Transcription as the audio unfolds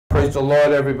Praise the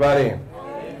Lord, everybody.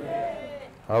 Amen.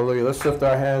 Hallelujah. Let's lift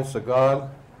our hands to God.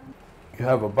 You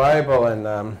have a Bible,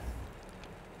 and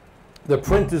the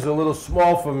print is a little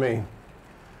small for me,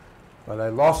 but I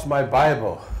lost my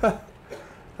Bible.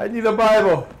 I need a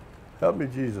Bible. Help me,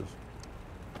 Jesus.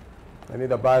 I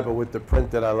need a Bible with the print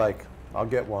that I like. I'll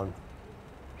get one.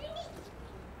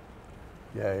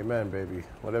 Yeah, amen, baby.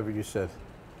 Whatever you said.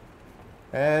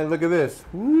 And look at this.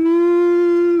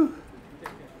 Woo!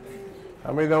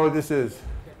 How many know what this is?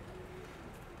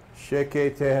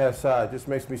 Sheke Tehasa. Just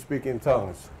makes me speak in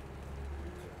tongues.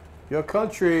 Your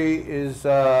country is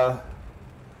going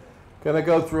to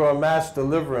go through a mass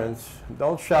deliverance.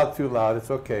 Don't shout too loud.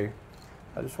 It's okay.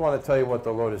 I just want to tell you what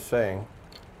the Lord is saying.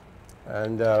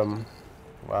 And,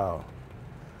 wow.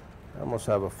 I almost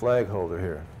have a flag holder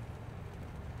here.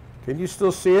 Can you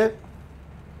still see it?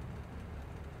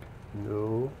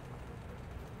 No.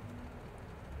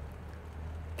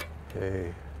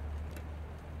 Okay.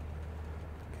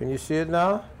 Can you see it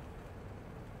now?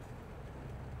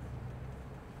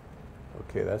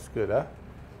 Okay, that's good, huh?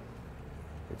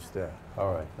 It's there.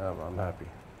 All right, now I'm happy.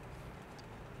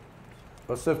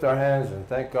 Let's lift our hands and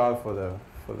thank God for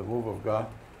the move of God.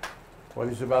 What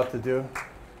He's about to do.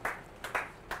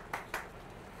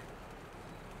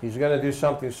 He's going to do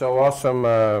something so awesome,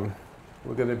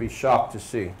 we're going to be shocked to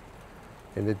see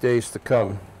in the days to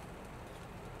come.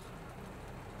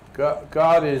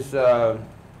 God is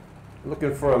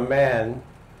looking for a man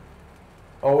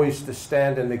always to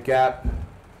stand in the gap.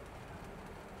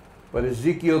 But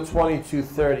Ezekiel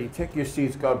 22:30, take your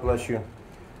seats, God bless you.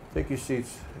 Take your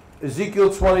seats. Ezekiel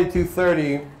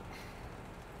 22:30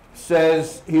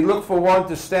 says, he looked for one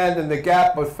to stand in the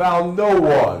gap, but found no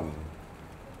one.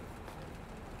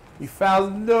 He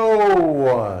found no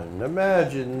one.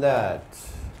 Imagine that.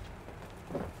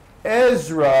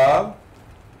 Ezra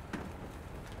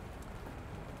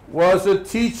was a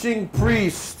teaching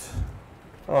priest.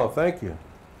 Oh, thank you.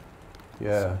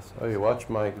 Yeah. Oh, you watch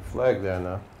my flag there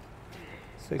now.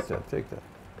 Take that, take that.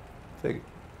 Take it.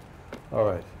 All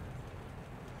right.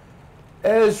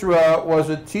 Ezra was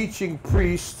a teaching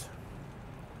priest,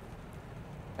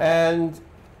 and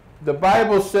the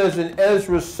Bible says in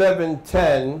Ezra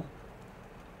 7:10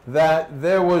 that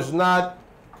there was not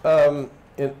an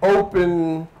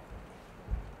open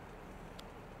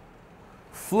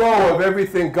flow of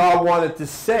everything God wanted to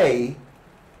say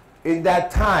in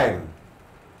that time.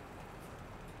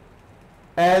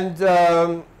 And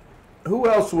who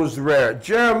else was rare?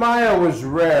 Jeremiah was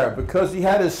rare because he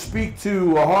had to speak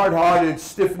to a hard-hearted,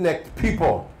 stiff-necked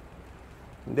people.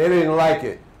 They didn't like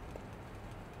it.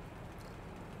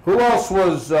 Who else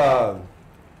was a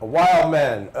wild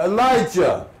man?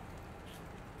 Elijah.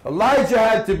 Elijah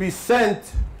had to be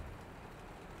sent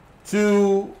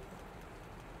to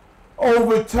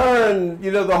overturn,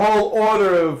 the whole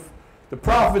order of the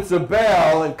prophets of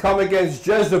Baal and come against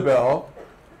Jezebel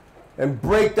and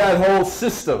break that whole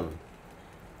system.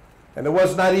 And it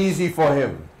was not easy for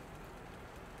him.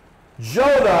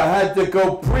 Jonah had to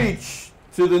go preach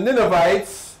to the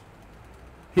Ninevites.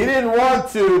 He didn't want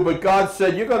to, but God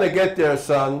said, you're going to get there,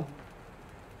 son,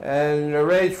 and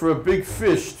arrange for a big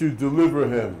fish to deliver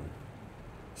him.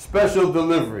 Special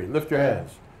delivery. Lift your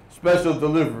hands. Special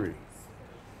delivery.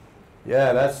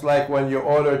 Yeah, that's like when you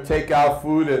order takeout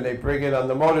food and they bring it on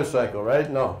the motorcycle, right?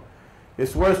 No.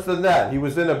 It's worse than that. He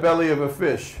was in the belly of a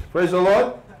fish. Praise the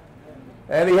Lord.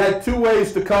 And he had two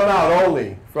ways to come out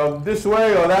only, from this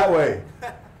way or that way.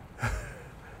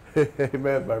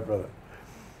 Amen, my brother.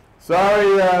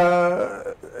 Sorry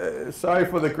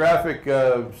for the graphic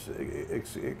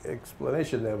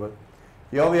explanation there, but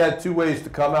he only had two ways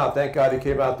to come out. Thank God he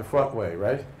came out the front way,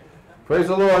 right? Praise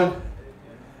the Lord.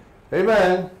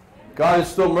 Amen. God is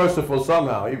still merciful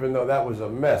somehow, even though that was a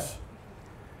mess.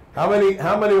 How many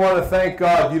want to thank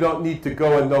God you don't need to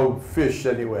go and no fish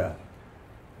anywhere?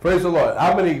 Praise the Lord.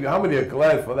 How many are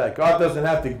glad for that? God doesn't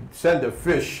have to send a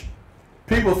fish.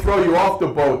 People throw you off the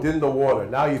boat in the water.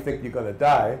 Now you think you're going to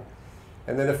die.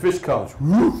 And then a fish comes,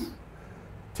 whoosh,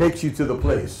 takes you to the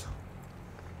place.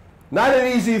 Not an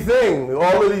easy thing.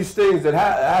 All of these things that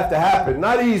have to happen.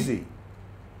 Not easy.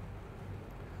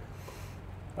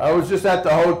 I was just at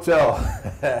the hotel.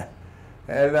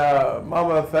 And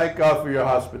Mama, thank God for your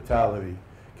hospitality.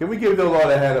 Can we give the Lord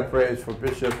a hand of praise for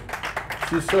Bishop?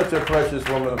 She's such a precious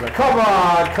woman of God. Come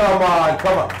on, come on,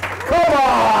 come on. Come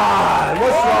on!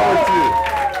 What's wrong with you?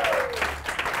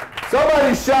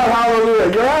 Somebody shout hallelujah.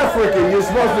 You're African. You're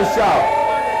supposed to shout.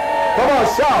 Come on,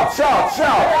 shout, shout,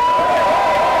 shout.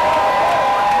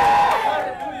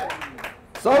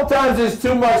 Sometimes there's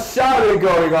too much shouting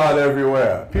going on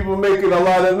everywhere. People making a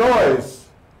lot of noise.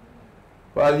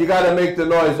 But you got to make the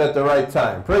noise at the right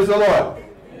time. Praise the Lord.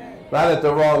 Not at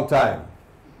the wrong time.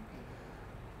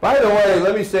 By the way,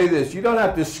 let me say this. You don't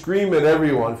have to scream at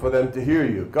everyone for them to hear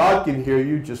you. God can hear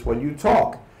you just when you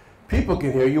talk. People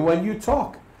can hear you when you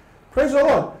talk. Praise the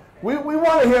Lord. We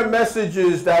want to hear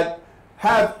messages that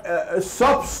have a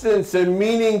substance and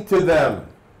meaning to them.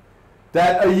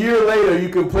 That a year later you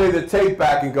can play the tape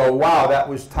back and go, wow, that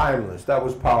was timeless. That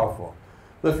was powerful.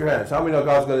 Lift your hands. How many know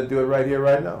God's going to do it right here,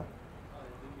 right now?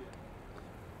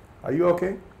 Are you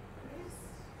okay?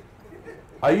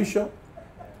 Are you sure?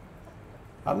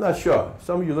 I'm not sure.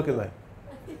 Some of you looking like,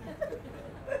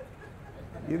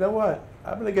 you know what?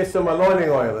 I'm going to get some anointing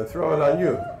oil and throw it on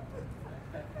you.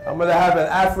 I'm going to have an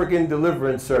African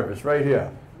deliverance service right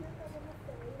here.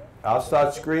 I'll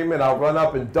start screaming. I'll run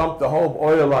up and dump the whole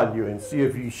oil on you and see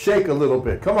if you shake a little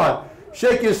bit. Come on.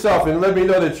 Shake yourself and let me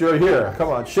know that you're here. Come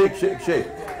on. Shake, shake, shake.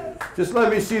 Just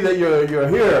let me see that you're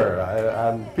here.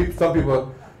 Some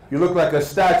people, you look like a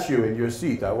statue in your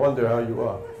seat. I wonder how you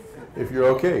are. If you're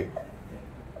okay.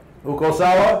 Uko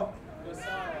sawa?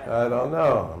 I don't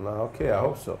know. I'm not okay. I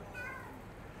hope so.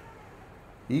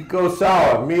 Iko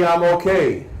sawa. Me, I'm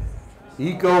okay.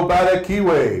 Iko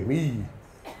barakiwe. Me.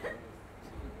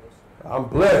 I'm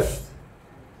blessed.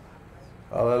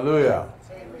 Hallelujah.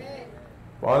 Amen.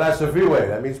 Well, that's a freeway.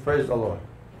 That means praise the Lord.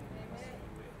 Amen.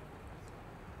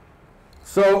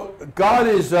 So God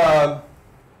is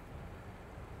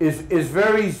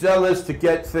very zealous to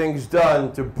get things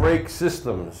done, to break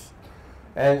systems.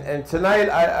 And tonight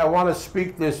I want to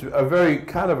speak this a very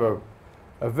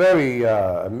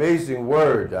amazing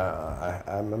word.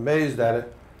 I'm amazed at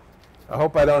it. I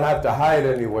hope I don't have to hide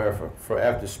anywhere for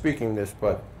after speaking this,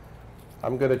 but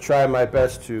I'm going to try my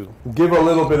best to give a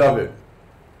little bit of it.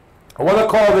 I want to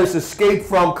call this escape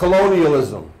from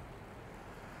colonialism.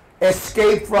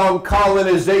 Escape from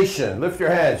colonization. Lift your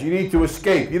hands. You need to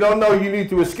escape. You don't know you need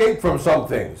to escape from some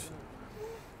things.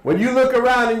 When you look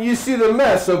around and you see the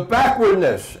mess of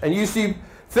backwardness and you see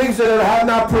things that have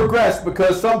not progressed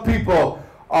because some people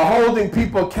are holding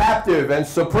people captive and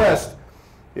suppressed,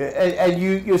 and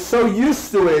you're so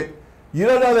used to it, you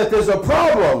don't know that there's a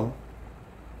problem.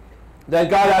 Then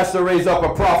God has to raise up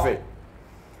a prophet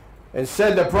and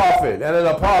send a prophet and an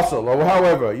apostle or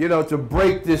however, to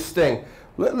break this thing.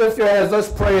 Lift your hands. Let's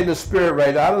pray in the spirit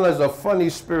right now. I don't know, there's a funny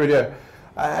spirit here.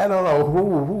 I don't know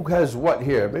who has what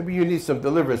here. Maybe you need some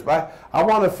deliverance. But I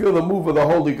want to feel the move of the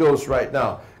Holy Ghost right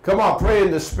now. Come on, pray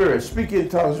in the spirit. Speak in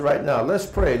tongues right now. Let's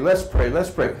pray. Let's pray. Let's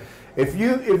pray. If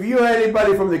you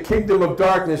anybody from the kingdom of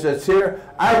darkness that's here,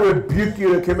 I rebuke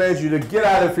you and command you to get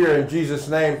out of here in Jesus'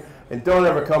 name and don't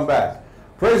ever come back.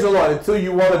 Praise the Lord until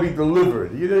you want to be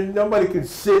delivered. Nobody can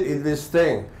sit in this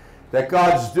thing that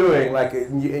God's doing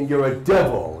and you're a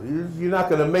devil. You're not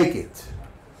going to make it.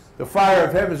 The fire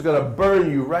of heaven is going to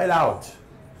burn you right out.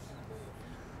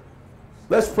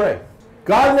 Let's pray.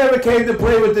 God never came to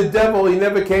play with the devil. He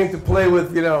never came to play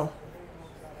with,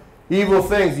 evil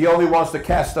things. He only wants to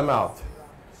cast them out.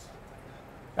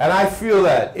 And I feel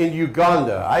that in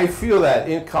Uganda. I feel that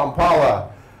in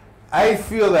Kampala. I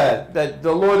feel that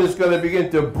the Lord is going to begin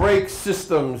to break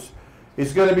systems.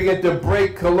 He's going to begin to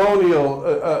break colonial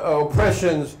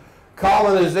oppressions,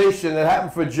 colonization that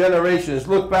happened for generations.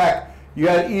 Look back. You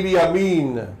had Idi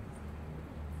Amin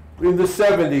in the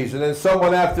 70s, and then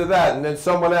someone after that, and then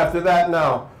someone after that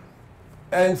now.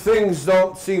 And things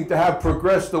don't seem to have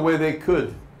progressed the way they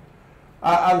could.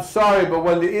 I'm sorry, but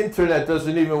when the internet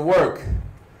doesn't even work,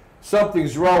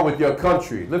 something's wrong with your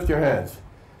country. Lift your hands.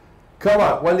 Come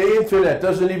on, when the internet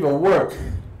doesn't even work,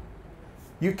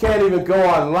 you can't even go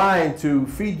online to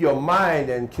feed your mind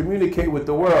and communicate with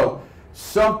the world.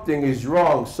 Something is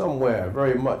wrong somewhere,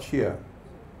 very much here.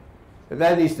 And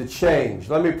that needs to change.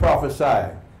 Let me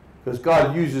prophesy, because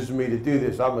God uses me to do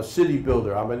this. I'm a city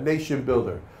builder. I'm a nation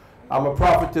builder. I'm a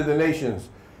prophet to the nations.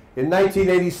 In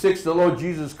 1986, the Lord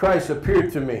Jesus Christ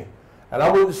appeared to me. And I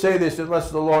wouldn't say this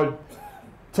unless the Lord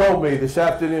told me this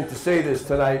afternoon to say this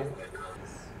tonight.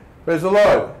 Praise the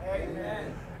Lord.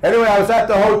 Amen. Anyway, I was at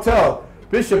the hotel.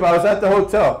 Bishop, I was at the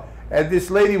hotel. And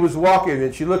this lady was walking,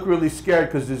 and she looked really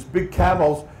scared because these big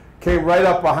camels came right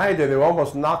up behind her. They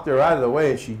almost knocked her out of the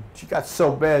way, and she got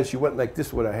so bad, she went like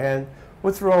this with her hand.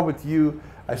 What's wrong with you?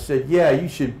 I said, yeah, you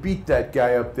should beat that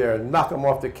guy up there and knock him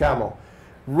off the camel.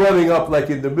 Running up like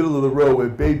in the middle of the road where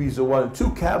babies are running.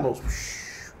 2 camels.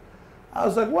 I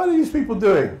was like, what are these people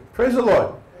doing? Praise the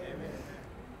Lord.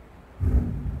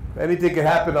 Amen. Anything can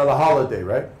happen on a holiday,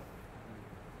 right?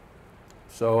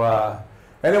 So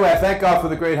anyway, I thank God for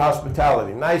the great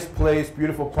hospitality. Nice place,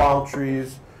 beautiful palm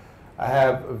trees. I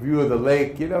have a view of the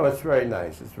lake. It's very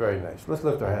nice. It's very nice. Let's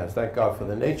lift our hands. Thank God for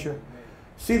the nature.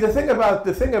 See, the thing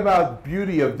about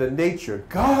beauty of the nature,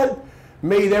 God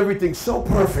made everything so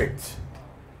perfect.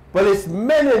 But it's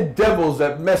men and devils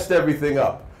that messed everything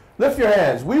up. Lift your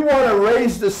hands. We want to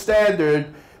raise the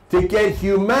standard to get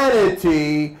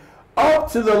humanity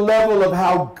up to the level of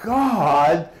how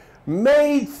God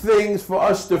made things for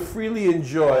us to freely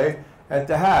enjoy and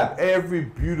to have every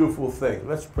beautiful thing.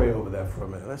 Let's pray over that for a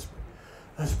minute.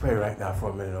 Let's pray right now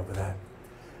for a minute over that.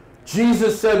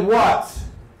 Jesus said what?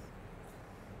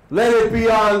 Let it be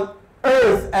on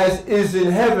earth as is in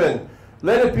heaven.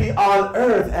 Let it be on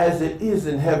earth as it is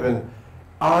in heaven.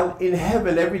 In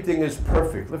heaven, everything is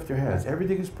perfect. Lift your hands.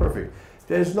 Everything is perfect.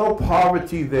 There's no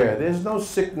poverty there. There's no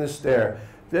sickness there.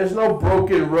 There's no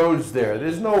broken roads there.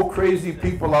 There's no crazy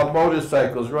people on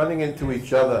motorcycles running into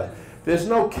each other. There's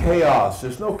no chaos.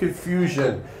 There's no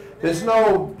confusion. There's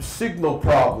no signal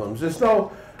problems. There's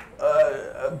no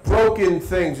broken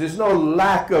things. There's no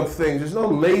lack of things. There's no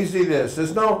laziness.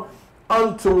 There's no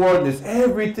untowardness.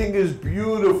 Everything is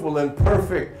beautiful and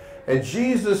perfect. And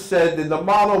Jesus said in the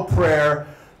model prayer,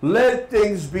 let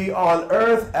things be on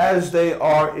earth as they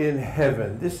are in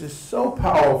heaven. This is so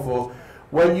powerful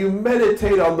when you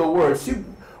meditate on the word. See,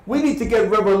 we need to get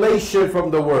revelation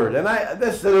from the word. And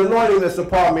that's the anointing that's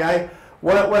upon me.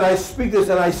 When I speak this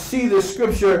and I see this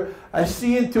scripture, I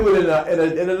see into it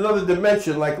in another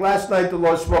dimension. Like last night the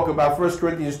Lord spoke about 1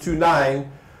 Corinthians 2:9,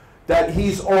 that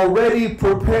he's already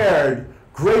prepared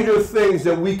greater things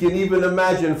than we can even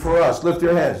imagine for us. Lift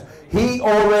your hands. He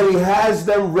already has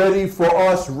them ready for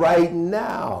us right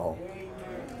now.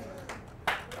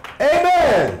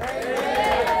 Amen.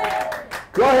 Amen.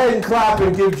 Go ahead and clap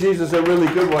and give Jesus a really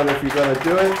good one if you're going to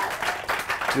do it.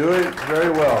 Do it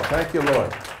very well. Thank you,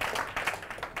 Lord.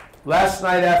 Last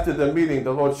night after the meeting,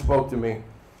 the Lord spoke to me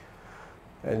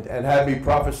and had me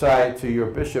prophesy to your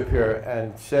bishop here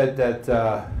and said that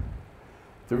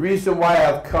the reason why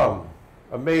I've come,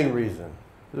 a main reason,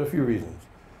 there's a few reasons,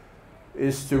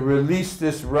 is to release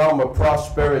this realm of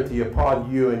prosperity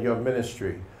upon you and your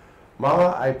ministry.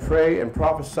 Mama, I pray and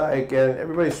prophesy again,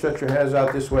 everybody stretch your hands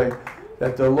out this way,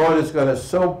 that the Lord is going to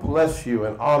so bless you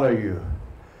and honor you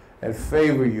and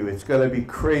favor you. It's going to be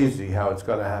crazy how it's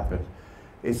going to happen.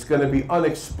 It's going to be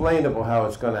unexplainable how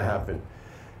it's going to happen.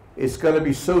 It's going to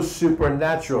be so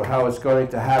supernatural how it's going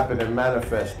to happen and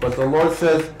manifest. But the Lord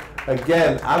says,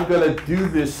 again, I'm going to do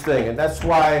this thing. And that's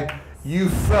why you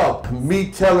felt me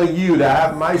telling you to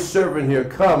have my servant here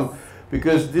come,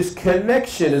 because this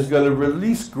connection is going to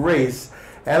release grace.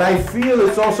 And I feel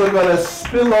it's also going to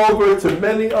spill over to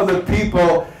many other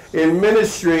people in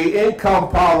ministry, in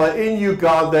Kampala, in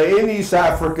Uganda, in East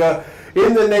Africa,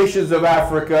 in the nations of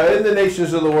Africa, in the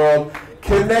nations of the world.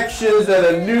 Connections and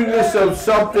a newness of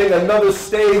something, another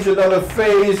stage, another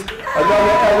phase,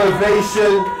 another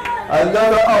elevation,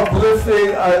 another uplifting,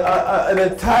 an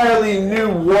entirely new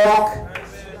walk,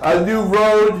 a new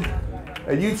road.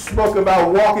 And you spoke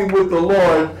about walking with the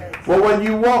Lord. Well, when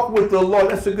you walk with the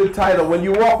Lord, that's a good title. When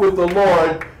you walk with the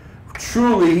Lord,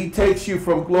 truly he takes you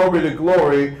from glory to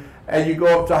glory and you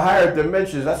go up to higher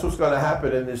dimensions. That's what's going to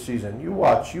happen in this season. You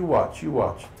watch, you watch, you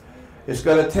watch. It's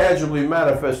going to tangibly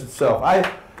manifest itself. I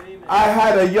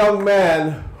had a young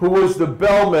man who was the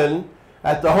bellman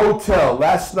at the hotel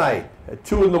last night at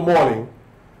 2 in the morning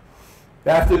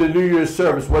after the New Year's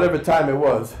service, whatever time it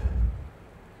was.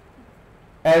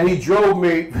 And he drove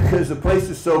me, because the place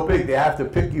is so big, they have to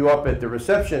pick you up at the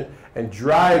reception and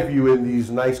drive you in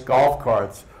these nice golf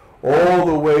carts all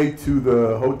the way to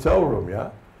the hotel room,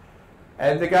 yeah?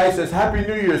 And the guy says, Happy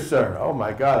New Year, sir. Oh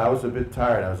my God, I was a bit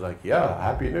tired. I was like, yeah,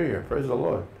 Happy New Year, praise the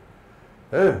Lord.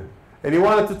 And he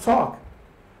wanted to talk.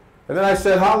 And then I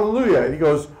said, hallelujah. And he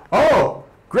goes, oh,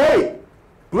 great,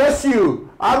 bless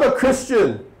you, I'm a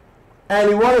Christian. And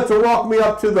he wanted to walk me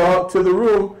up to the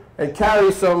room and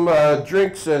carry some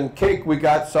drinks and cake. We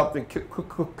got something,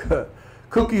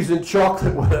 cookies and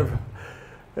chocolate, whatever.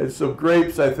 And some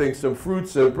grapes, I think, some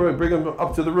fruits, and bring them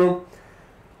up to the room.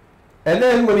 And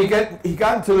then when he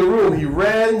got into the room, he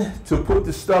ran to put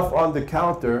the stuff on the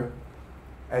counter,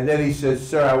 and then he said,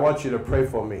 sir, I want you to pray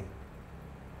for me.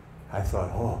 I thought,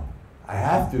 oh, I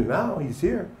have to now. He's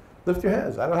here. Lift your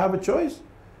hands. I don't have a choice.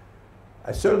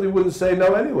 I certainly wouldn't say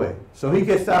no anyway. So he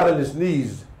gets down on his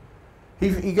knees.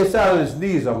 He gets down on his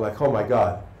knees. I'm like, oh my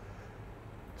God.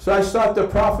 So I start to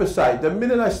prophesy. The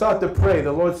minute I start to pray,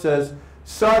 the Lord says,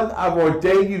 son, I've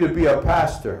ordained you to be a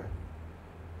pastor.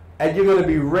 And you're going to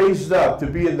be raised up to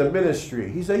be in the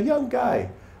ministry. He's a young guy.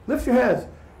 Lift your hands.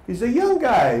 He's a young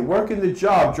guy working the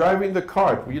job, driving the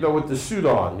cart, you know, with the suit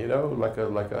on, you know, like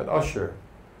an usher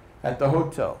at the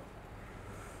hotel.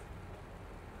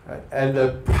 And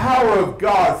the power of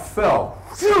God fell.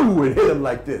 Phew, it hit him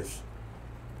like this.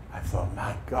 I thought,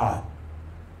 my God.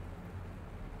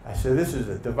 I said, this is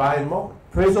a divine moment.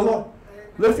 Praise the Lord.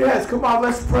 Lift your hands. Come on,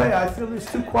 let's pray. I feel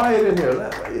it's too quiet in here.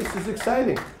 This is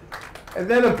exciting. And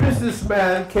then a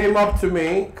businessman came up to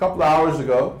me a couple of hours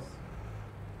ago,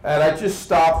 and I just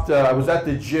stopped. I was at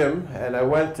the gym, and I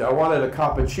wanted a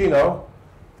cappuccino.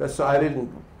 That's I didn't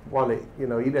want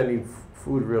to, eat any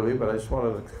food really, but I just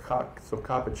wanted some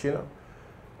cappuccino.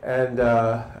 And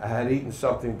I had eaten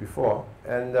something before.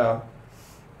 And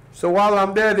so while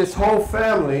I'm there, this whole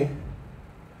family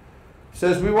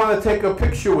says, we want to take a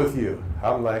picture with you.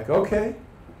 I'm like, okay,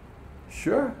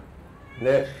 sure.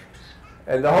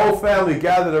 And the whole family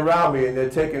gathered around me, and they're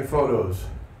taking photos.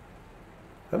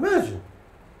 Imagine.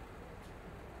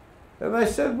 And I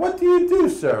said, what do you do,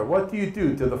 sir? What do you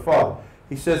do to the Father?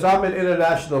 He says, I'm an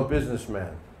international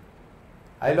businessman.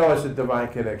 I know it's a divine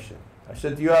connection. I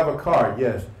said, do you have a card?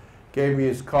 Yes. Gave me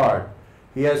his card.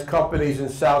 He has companies in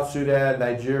South Sudan,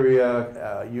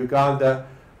 Nigeria, Uganda.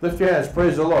 Lift your hands,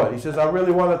 praise the Lord. He says, I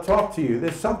really want to talk to you.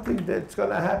 There's something that's going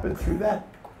to happen through that.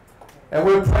 And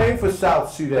we're praying for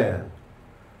South Sudan.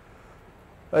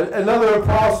 Another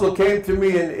apostle came to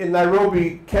me in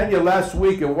Nairobi, Kenya last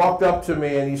week and walked up to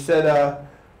me and he said,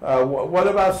 what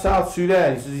about South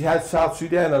Sudan? He says he had South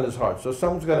Sudan on his heart. So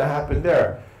something's going to happen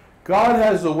there. God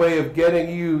has a way of getting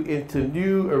you into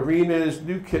new arenas,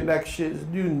 new connections,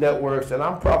 new networks. And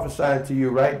I'm prophesying to you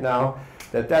right now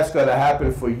that that's going to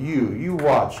happen for you. You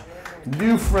watch.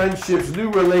 New friendships,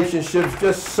 new relationships,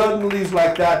 just suddenly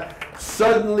like that.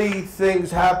 Suddenly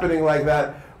things happening like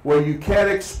that where you can't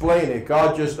explain it.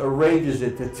 God just arranges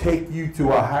it to take you to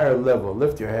a higher level.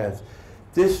 Lift your hands.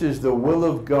 This is the will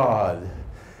of God.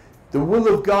 The will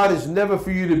of God is never for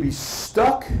you to be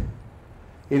stuck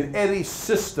in any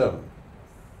system.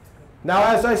 Now,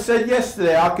 as I said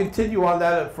yesterday, I'll continue on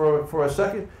that for a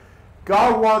second.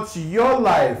 God wants your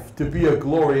life to be a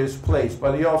glorious place,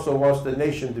 but he also wants the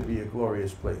nation to be a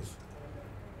glorious place.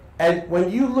 And when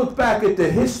you look back at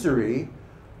the history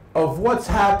of what's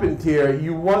happened here,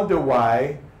 you wonder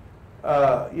why,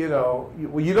 you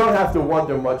don't have to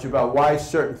wonder much about why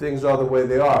certain things are the way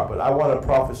they are, but I want to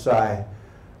prophesy.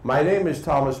 My name is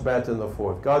Thomas Banton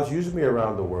IV. God's used me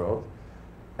around the world,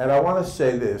 and I want to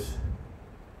say this,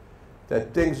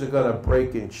 that things are going to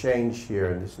break and change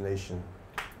here in this nation,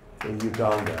 in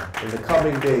Uganda, in the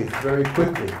coming days, very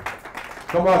quickly.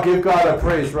 Come on, give God a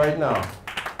praise right now.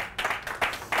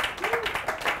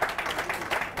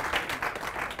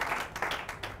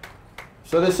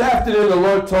 So this afternoon the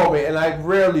Lord told me, and I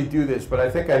rarely do this, but I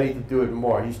think I need to do it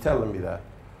more. He's telling me that.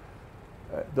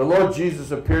 The Lord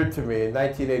Jesus appeared to me in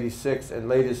 1986 and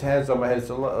laid his hands on my head. It's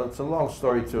a long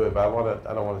story to it, but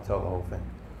I don't want to tell the whole thing.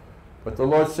 But the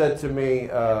Lord said to me,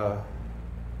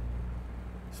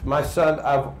 my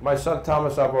son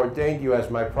Thomas, I've ordained you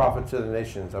as my prophet to the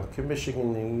nations. I'm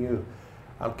commissioning you.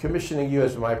 I'm commissioning you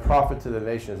as my prophet to the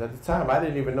nations. At the time, I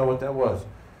didn't even know what that was.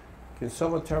 Can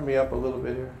someone turn me up a little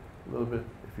bit here? A little bit,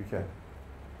 if you can.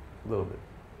 A little bit.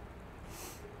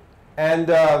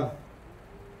 And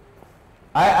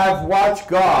I've watched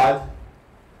God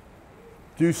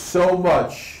do so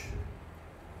much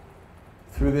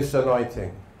through this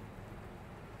anointing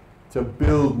to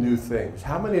build new things.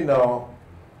 How many know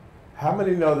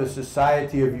the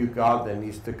society of Uganda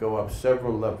needs to go up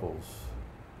several levels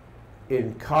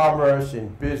in commerce, in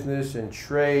business, in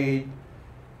trade,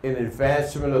 in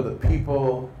advancement of the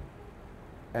people?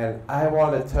 And I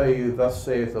want to tell you, thus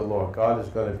saith the Lord, God is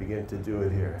going to begin to do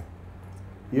it here.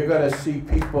 You're going to see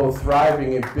people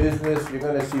thriving in business. You're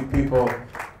going to see people,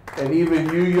 and even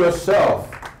you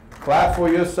yourself, clap for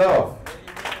yourself.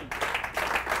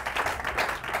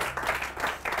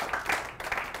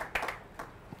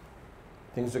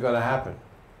 Things are going to happen.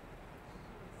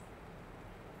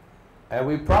 And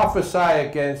we prophesy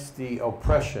against the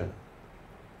oppression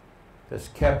that's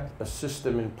kept a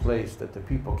system in place that the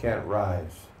people can't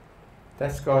rise.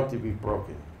 That's going to be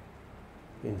broken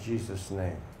in Jesus'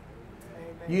 name.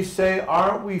 Amen. You say,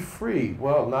 aren't we free?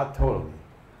 Well, not totally.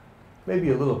 Maybe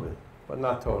a little bit, but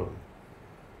not totally.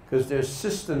 Because there's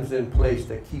systems in place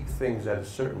that keep things at a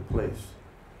certain place.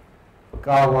 But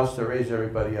God wants to raise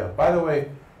everybody up. By the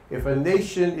way, if a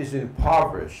nation is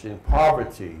impoverished, in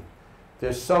poverty,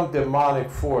 there's some demonic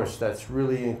force that's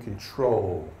really in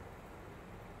control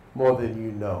more than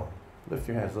you know. Lift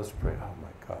your hands, let's pray. Oh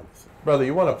my God. Brother,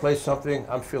 you want to play something?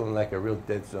 I'm feeling like a real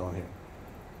dead zone here.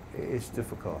 It's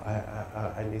difficult.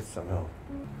 I need some help.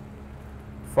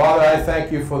 Father, I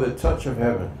thank you for the touch of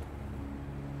heaven.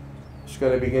 It's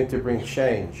going to begin to bring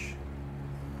change.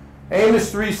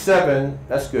 Amos 3:7,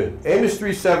 that's good. Amos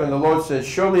 3:7, the Lord says,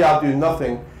 surely I'll do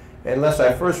nothing unless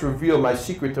I first reveal my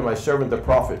secret to my servant the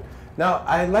prophet. Now,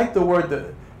 I like the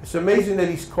word, it's amazing that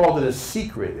he's called it a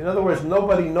secret. In other words,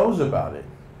 nobody knows about it.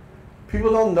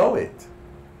 People don't know it.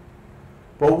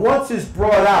 But once it's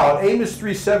brought out, Amos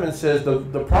 3:7 says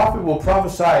the prophet will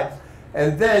prophesy,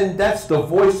 and then that's the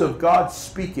voice of God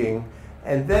speaking.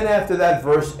 And then after that,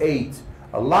 verse 8,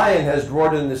 a lion has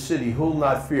roared in the city, who will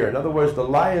not fear? In other words, the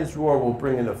lion's roar will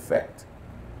bring an effect.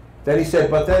 Then he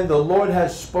said, but then the Lord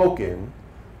has spoken,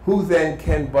 who then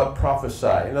can but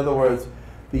prophesy? In other words,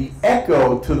 the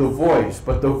echo to the voice,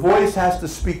 but the voice has to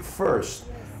speak first.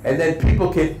 And then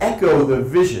people can echo the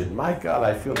vision. My God,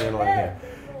 I feel the anointing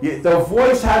here. The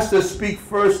voice has to speak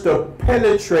first to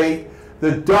penetrate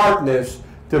the darkness,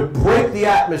 to break the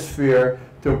atmosphere,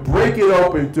 to break it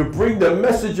open, to bring the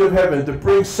message of heaven, to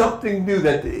bring something new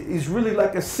that is really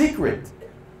like a secret.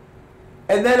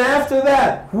 And then after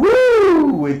that,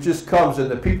 whoo, it just comes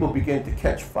and the people begin to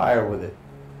catch fire with it.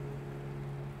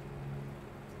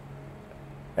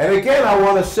 And again, I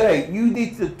want to say, you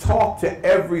need to talk to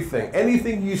everything.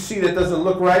 Anything you see that doesn't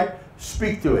look right,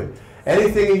 speak to it.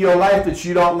 Anything in your life that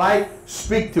you don't like,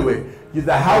 speak to it.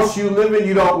 The house you live in,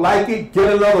 you don't like it,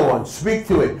 get another one. Speak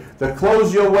to it. The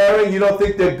clothes you're wearing, you don't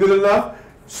think they're good enough,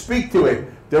 speak to it.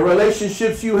 The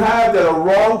relationships you have that are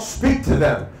wrong, speak to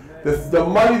them. The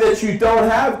money that you don't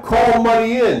have, call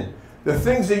money in. The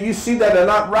things that you see that are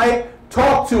not right,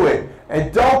 talk to it.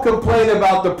 And don't complain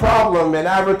about the problem and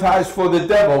advertise for the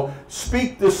devil.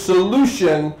 Speak the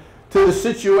solution to the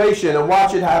situation and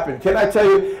watch it happen. Can I tell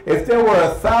you, if there were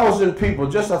 1,000 people,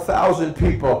 just 1,000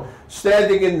 people,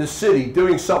 standing in the city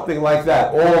doing something like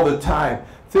that all the time,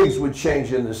 things would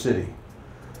change in the city.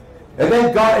 And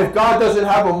then God, if God doesn't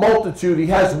have a multitude, he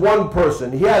has one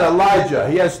person. He had Elijah,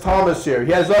 he has Thomas here,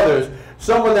 he has others.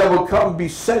 Someone that will come be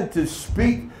sent to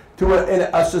speak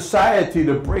to a society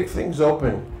to break things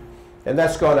open. And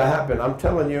that's going to happen. I'm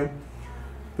telling you,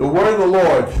 the word of the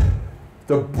Lord,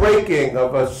 the breaking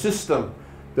of a system,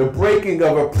 the breaking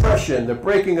of oppression, the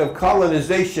breaking of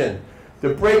colonization,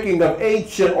 the breaking of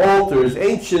ancient altars,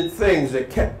 ancient things that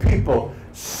kept people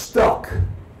stuck.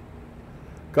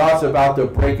 God's about to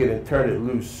break it and turn it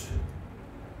loose.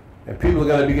 And people are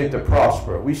going to begin to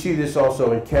prosper. We see this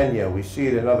also in Kenya. We see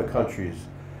it in other countries.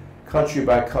 Country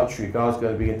by country, God's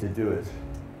going to begin to do it.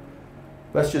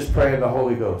 Let's just pray in the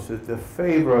Holy Ghost. That the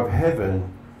favor of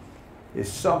heaven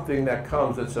is something that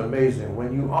comes that's amazing.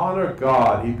 When you honor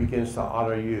God, he begins to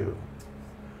honor you.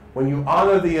 When you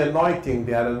honor the anointing,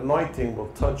 that anointing will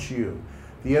touch you.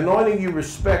 The anointing you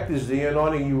respect is the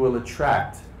anointing you will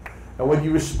attract. And when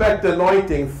you respect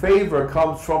anointing, favor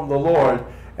comes from the Lord,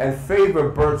 and favor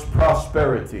births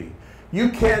prosperity. You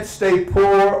can't stay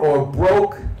poor or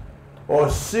broke or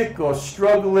sick or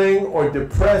struggling or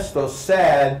depressed or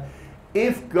sad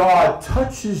if God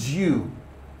touches you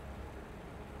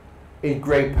in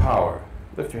great power.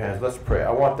 Lift your hands, let's pray.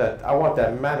 I want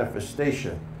that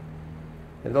manifestation.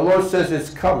 And the Lord says it's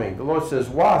coming. The Lord says,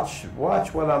 watch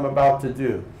what I'm about to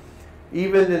do.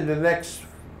 Even in the next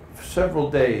several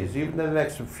days, even in the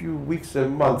next few weeks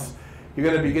and months, you're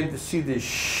going to begin to see this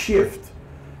shift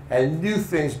and new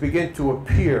things begin to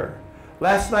appear.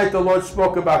 Last night the Lord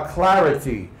spoke about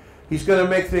clarity. He's going to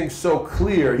make things so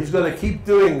clear. He's going to keep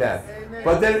doing that. Amen.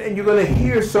 But then and you're going to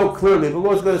hear so clearly. The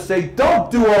Lord's going to say,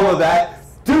 don't do all of that.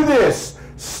 Do this.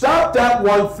 Stop that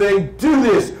one thing. Do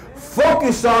this.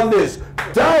 Focus on this.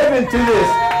 Dive into this.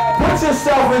 Put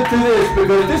yourself into this,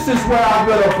 because this is where I'm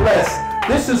going to bless.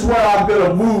 This is where I'm going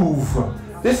to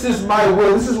move. This is my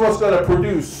will. This is what's going to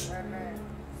produce.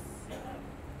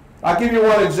 I'll give you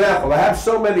one example. I have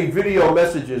so many video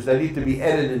messages that need to be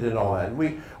edited and all that. And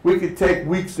we could take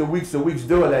weeks and weeks and weeks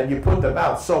doing that, and you put them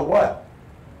out. So what?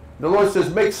 The Lord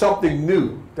says, make something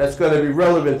new that's going to be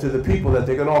relevant to the people, that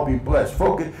they can all be blessed.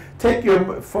 Take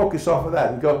your focus off of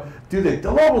that and go do that.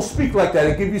 The Lord will speak like that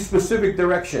and give you specific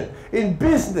direction. In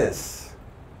business,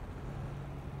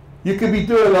 you could be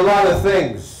doing a lot of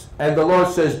things, and the Lord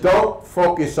says, don't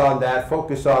focus on that.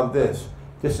 Focus on this.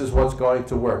 This is what's going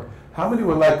to work. How many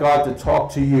would like God to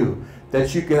talk to you,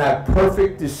 that you can have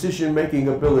perfect decision-making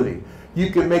ability?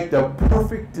 You can make the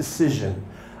perfect decision.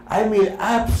 I mean,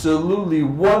 absolutely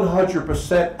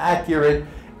 100% accurate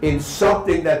in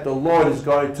something that the Lord is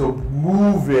going to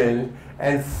move in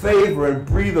and favor and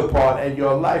breathe upon, and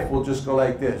your life will just go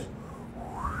like this.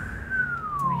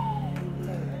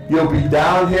 You'll be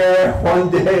down here one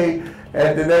day,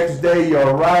 and the next day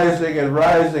you're rising and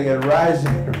rising and rising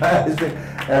and rising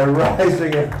and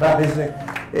rising and rising.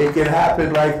 It can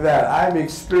happen like that. I'm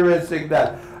experiencing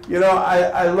that. You know,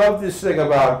 I love this thing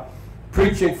about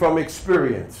preaching from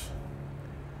experience.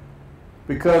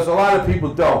 Because a lot of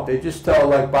people don't. They just tell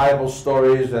like Bible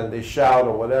stories and they shout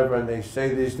or whatever and they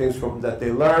say these things that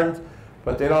they learned,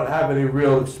 but they don't have any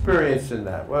real experience in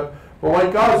that. But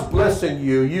when God's blessing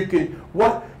you, you can,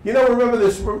 remember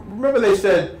this, remember they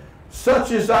said,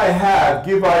 such as I have,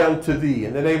 give I unto thee.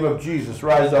 In the name of Jesus,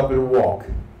 rise up and walk.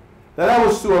 Now that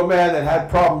was to a man that had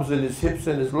problems in his hips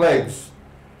and his legs.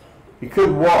 He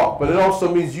couldn't walk, but it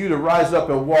also means you to rise up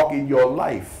and walk in your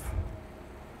life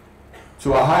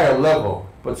to a higher level.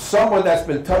 But someone that's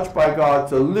been touched by God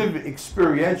to live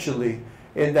experientially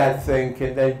in that thing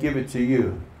can then give it to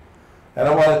you. And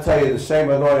I want to tell you, the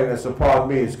same anointing that's upon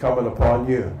me is coming upon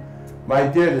you. My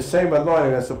dear, the same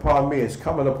anointing that's upon me is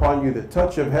coming upon you, the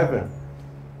touch of heaven.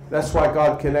 That's why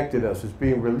God connected us. It's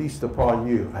being released upon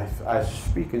you. I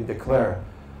speak and declare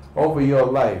over your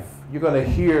life. You're going to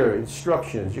hear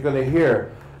instructions. You're going to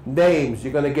hear names.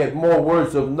 You're going to get more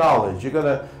words of knowledge.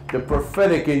 The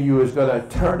prophetic in you is going to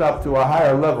turn up to a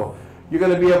higher level. You're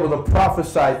going to be able to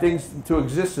prophesy things into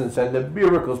existence, and the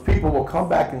miracles. People will come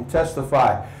back and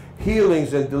testify.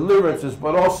 Healings and deliverances,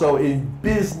 but also in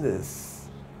business.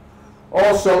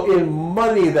 Also in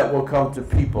money that will come to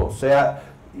people. Say,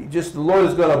 the Lord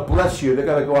is going to bless you. They're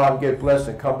going to go out and get blessed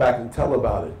and come back and tell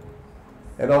about it.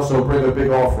 And also bring a big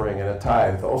offering and a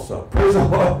tithe also. Praise the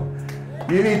Lord.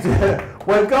 You need to,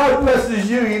 when God blesses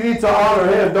you, you need to honor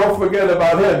him. Don't forget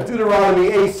about him. Deuteronomy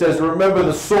 8 says, remember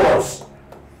the source.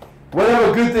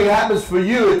 Whatever good thing happens for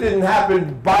you, it didn't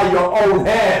happen by your own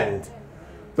hand.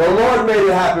 The Lord made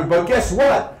it happen. But guess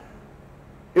what?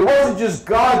 It wasn't just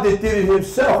God that did it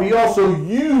himself. He also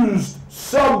used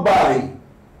somebody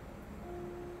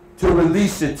to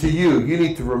release it to you. You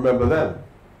need to remember them.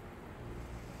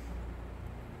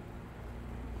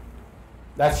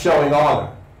 That's showing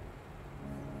honor.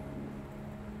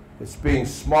 It's being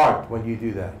smart when you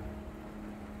do that.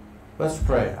 Let's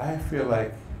pray. I feel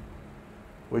like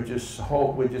we're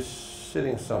just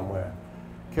sitting somewhere.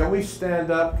 Can we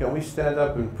stand up? Can we stand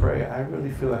up and pray? I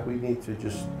really feel like we need to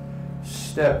just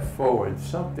step forward.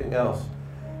 Something else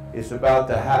is about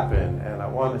to happen, and I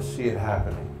want to see it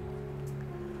happening.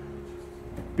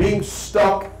 Being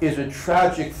stuck is a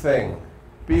tragic thing.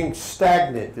 Being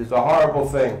stagnant is a horrible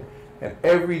thing. And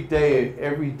every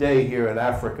day here in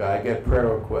Africa, I get prayer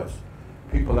requests.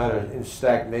 People that are in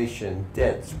stagnation,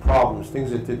 debts, problems, things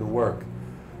that didn't work.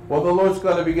 Well, the Lord's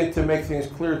going to begin to make things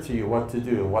clear to you what to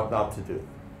do and what not to do.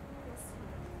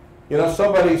 You know,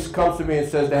 somebody comes to me and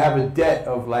says they have a debt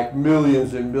of like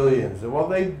millions and millions. Well,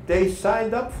 they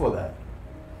signed up for that.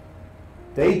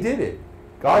 They did it.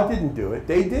 God didn't do it.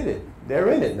 They did it.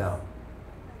 They're in it now.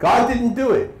 God didn't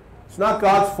do it. It's not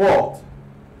God's fault.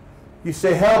 You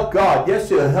say, help God. Yes,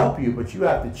 he'll help you, but you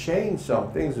have to change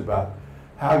some things about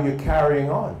how you're carrying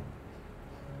on.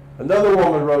 Another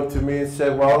woman wrote to me and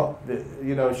said, well,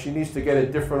 she needs to get a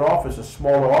different office, a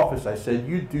smaller office. I said,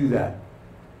 you do that.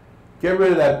 Get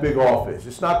rid of that big office.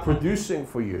 It's not producing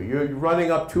for you. You're running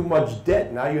up too much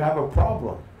debt. Now you have a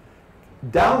problem.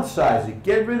 Downsize it.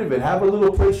 Get rid of it. Have a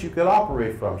little place you can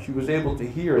operate from. She was able to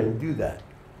hear and do that.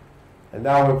 And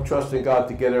now we're trusting God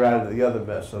to get her out of the other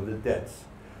mess of the debts.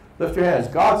 Lift your hands.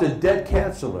 God's a debt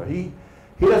canceller. He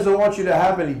doesn't want you to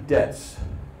have any debts.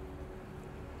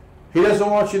 He doesn't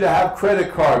want you to have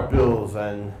credit card bills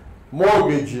and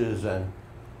mortgages and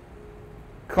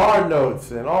car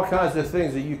notes and all kinds of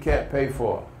things that you can't pay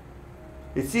for.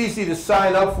 It's easy to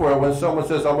sign up for it when someone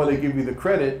says, I'm going to give you the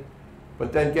credit,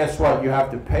 but then guess what? You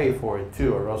have to pay for it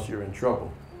too, or else you're in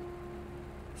trouble.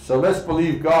 So let's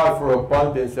believe God for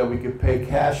abundance, that we can pay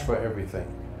cash for everything.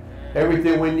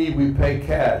 Everything we need, we pay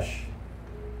cash.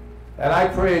 And I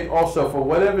pray also for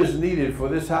whatever is needed for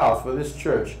this house, for this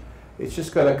church. It's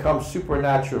just going to come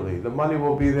supernaturally. The money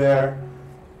will be there,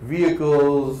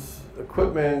 vehicles,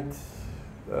 equipment,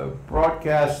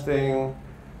 broadcasting,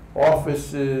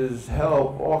 offices,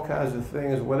 help, all kinds of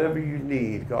things. Whatever you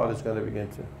need, God is going to begin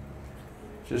to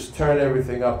just turn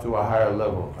everything up to a higher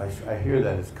level. I hear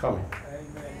that it's coming.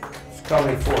 It's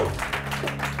coming forth.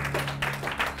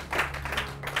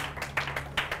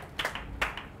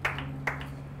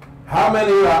 How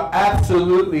many are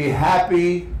absolutely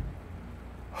happy,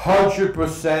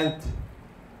 100%,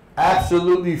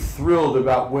 absolutely thrilled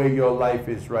about where your life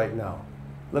is right now?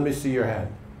 Let me see your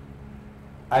hand.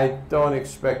 I don't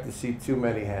expect to see too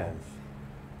many hands.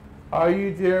 Are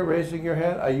you, dear, raising your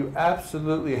hand? Are you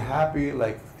absolutely happy,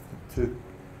 like,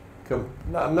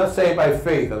 I'm not saying by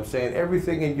faith, I'm saying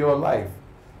everything in your life.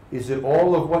 Is it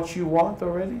all of what you want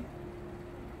already?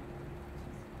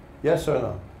 Yes or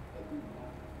no?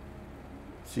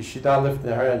 See, she's not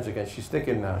lifting her hands again. She's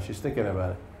thinking now. She's thinking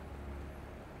about it.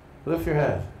 Lift your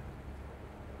hand.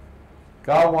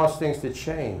 God wants things to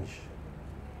change.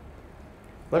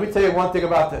 Let me tell you one thing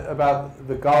about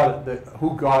the God,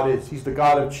 who God is. He's the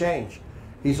God of change.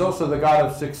 He's also the God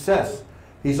of success.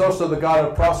 He's also the God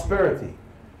of prosperity.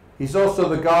 He's also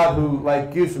the God who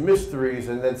gives mysteries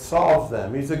and then solves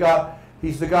them. He's the God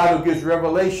who gives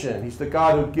revelation. He's the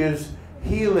God who gives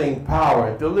healing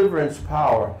power, deliverance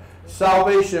power,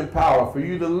 salvation power for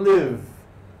you to live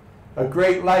a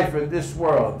great life in this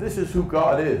world. This is who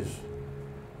God is.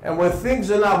 And when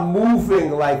things are not moving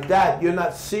like that, you're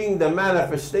not seeing the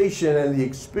manifestation and the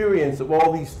experience of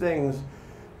all these things,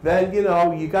 then,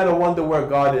 you got to wonder where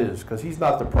God is, because he's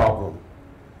not the problem.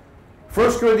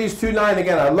 1 Corinthians 2:9,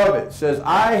 again, I love it. It says,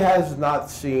 eye has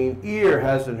not seen, ear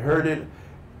hasn't heard it,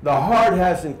 the heart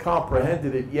hasn't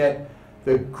comprehended it yet,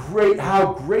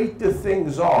 how great the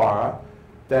things are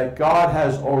that God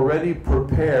has already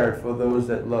prepared for those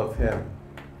that love him.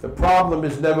 The problem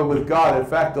is never with God. In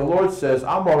fact, the Lord says,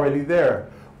 I'm already there.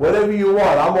 Whatever you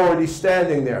want, I'm already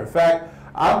standing there. In fact,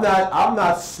 I'm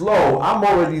not slow. I'm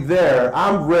already there.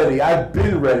 I'm ready. I've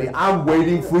been ready. I'm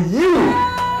waiting for you.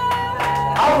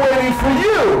 I'm waiting for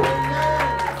you.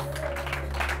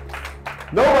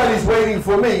 Nobody's waiting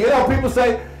for me. People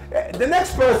say, the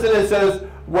next person that says,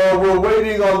 well, we're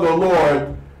waiting on the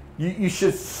Lord, you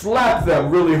should slap them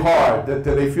really hard that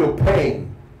they feel pain.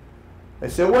 They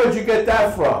say, where did you get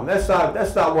that from? That's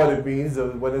not what it means.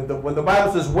 When the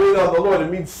Bible says wait on the Lord,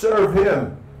 it means serve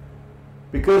him.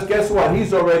 Because guess what?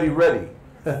 He's already ready.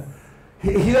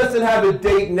 He doesn't have a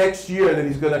date next year that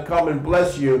he's going to come and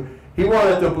bless you. He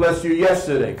wanted to bless you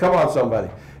yesterday. Come on, somebody.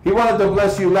 He wanted to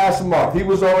bless you last month. He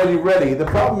was already ready. The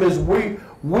problem is we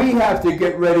have to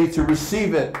get ready to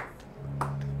receive it.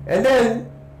 And then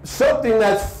something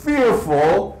that's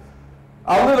fearful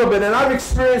a little bit, and I've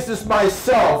experienced this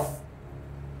myself,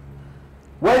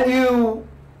 when you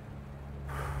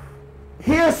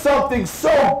hear something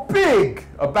so big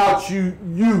about you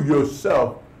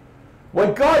yourself,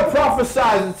 when God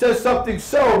prophesies and says something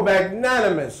so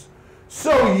magnanimous,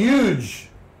 so huge,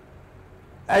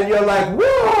 and you're like,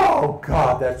 whoa,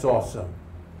 God, that's awesome.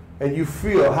 And you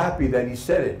feel happy that he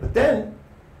said it. But then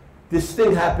this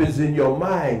thing happens in your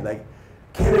mind, like,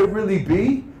 can it really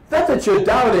be? Not that you're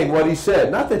doubting what he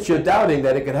said, not that you're doubting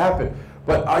that it could happen,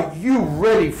 but are you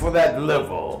ready for that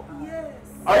level? Yes.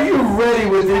 Are you ready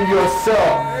within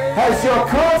yourself? Has your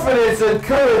confidence and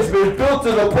courage been built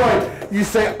to the point you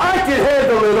say, I can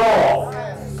handle it all?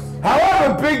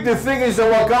 However big the thing is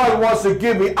and what God wants to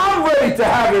give me, I'm ready to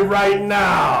have it right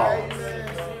now.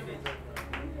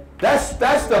 That's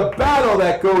the battle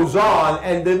that goes on,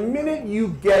 and the minute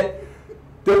you get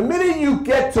to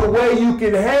where you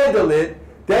can handle it,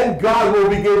 then God will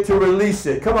begin to release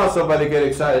it. Come on, somebody, get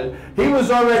excited. He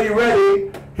was already ready.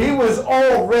 He was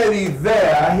already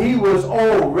there. He was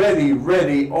already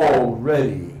ready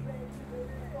already.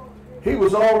 He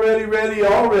was already ready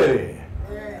already.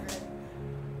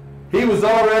 He was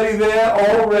already there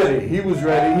already. He was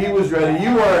ready. He was ready.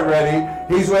 You weren't ready.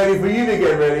 He's ready for you to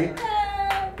get ready.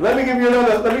 Let me give you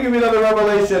another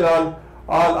revelation on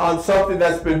something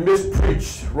that's been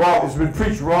mispreached wrong. It's been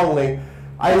preached wrongly.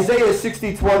 Isaiah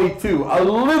 60:22. A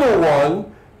little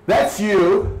one, that's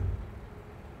you,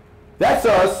 that's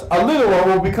us. A little one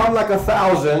will become like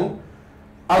 1,000.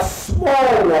 A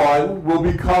small one will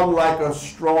become like a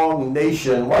strong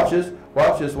nation. Watch this.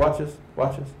 Watch this. Watch this.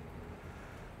 Watch this.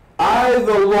 I,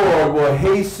 the Lord, will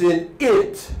hasten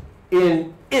it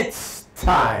in its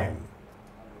time.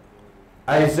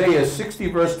 Isaiah 60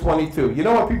 verse 22. You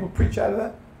know what people preach out of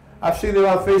that? I've seen it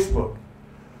on Facebook.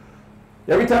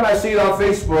 Every time I see it on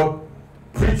Facebook,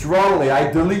 preach wrongly,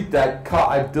 I delete that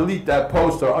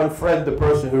post or unfriend the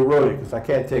person who wrote it because I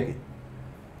can't take it.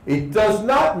 It does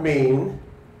not mean,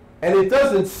 and it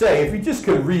doesn't say, if you just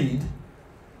can read,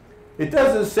 it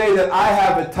doesn't say that I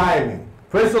have a timing.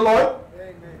 Praise the Lord.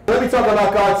 Amen. Let me talk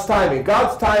about God's timing.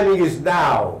 God's timing is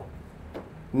now.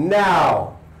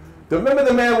 Now. Remember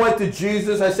the man went to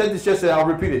Jesus? I said this yesterday, I'll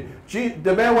repeat it.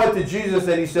 The man went to Jesus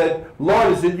and he said,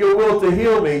 Lord, is it your will to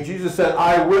heal me? Jesus said,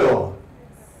 I will.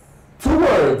 2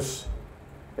 words.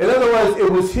 In other words, it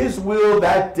was his will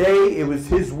that day. It was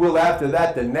his will after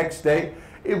that, the next day.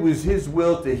 It was his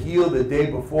will to heal the day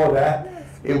before that.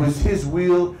 It was his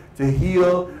will to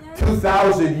heal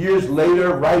 2,000 years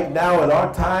later, right now in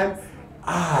our time.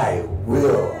 I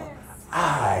will.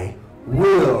 I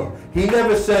will. He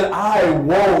never said, I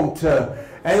won't.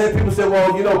 And then people say,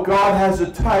 well, you know, God has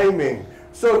a timing.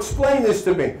 So explain this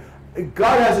to me.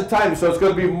 God has a timing. So it's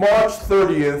going to be March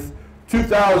 30th,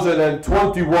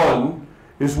 2021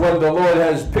 is when the Lord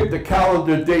has picked a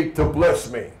calendar date to bless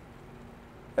me.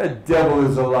 The devil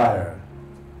is a liar.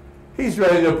 He's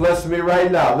ready to bless me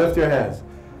right now. Lift your hands.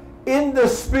 in the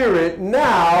Spirit,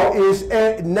 now is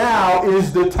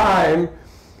the time.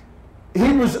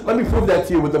 Hebrews, let me prove that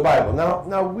to you with the Bible.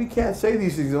 Now we can't say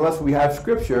these things unless we have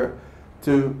Scripture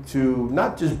to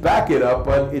not just back it up,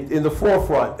 but in the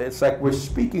forefront. It's like we're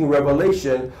speaking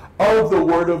revelation of the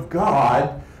Word of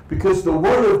God, because the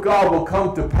Word of God will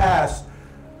come to pass.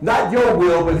 Not your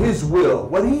will, but His will.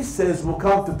 What He says will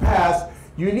come to pass.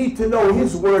 You need to know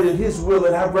His Word and His will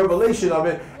and have revelation of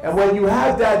it. And when you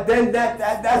have that, then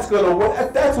that's going to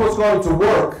work. That's what's going to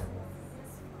work.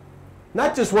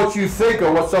 Not just what you think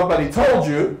or what somebody told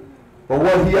you, but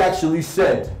what He actually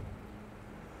said.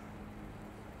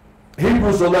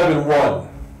 Hebrews 11:1.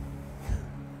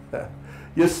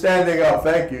 You're standing up.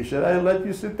 Thank you. Should I let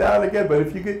you sit down again? But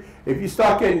if you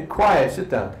start getting quiet, sit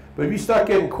down. But if you start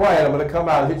getting quiet, I'm going to come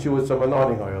out and hit you with some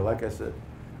anointing oil, like I said.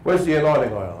 Where's the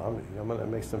anointing oil? I'm going to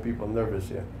make some people nervous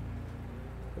here.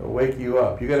 It'll wake you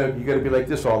up. You're gonna be like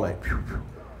this all night.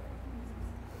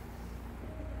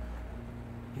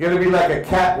 You're going to be like a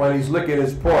cat when he's licking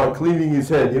his paw and cleaning his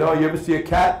head. You know, you ever see a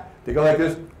cat? They go like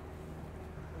this.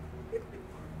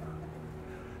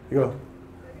 You go.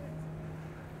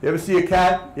 You ever see a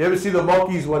cat? You ever see the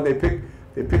monkeys when they're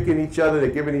picking each other, they're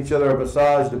giving each other a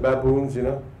massage, the baboons, you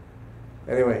know?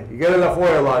 Anyway, you get enough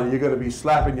oil on you, you're going to be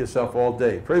slapping yourself all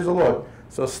day. Praise the Lord.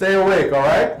 So stay awake, all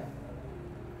right?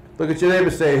 Look at your neighbor,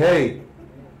 say, hey.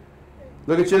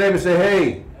 Look at your neighbor, say,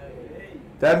 hey.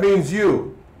 That means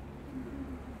you.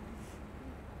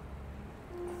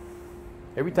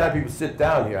 Every time people sit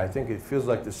down here, I think it feels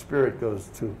like the spirit goes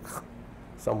to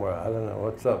somewhere. I don't know.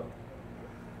 What's up?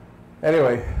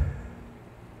 Anyway,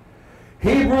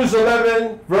 Hebrews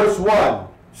 11, verse 1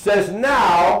 says,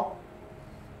 now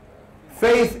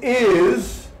faith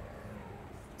is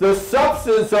the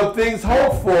substance of things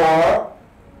hoped for,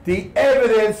 the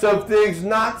evidence of things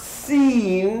not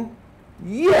seen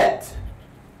yet.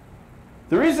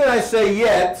 The reason I say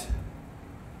yet,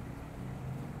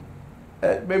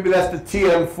 maybe that's the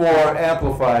TM4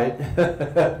 amplified.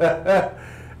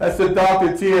 That's the Dr.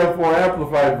 TM4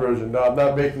 amplified version. No, I'm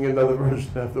not making another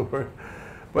version of the word.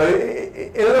 But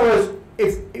in other words,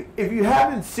 if you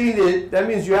haven't seen it, that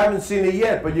means you haven't seen it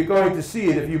yet, but you're going to see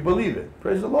it if you believe it.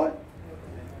 Praise the Lord.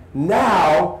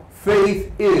 Now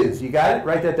faith is. You got it?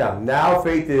 Write that down. Now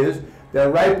faith is.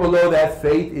 Then right below that,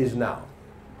 faith is now.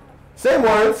 Same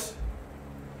words.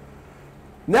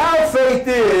 Now faith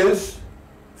is.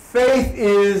 Faith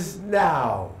is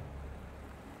now.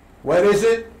 When is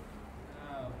it?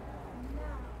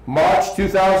 March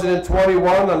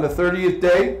 2021 on the 30th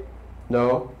day?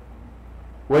 No.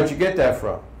 Where'd you get that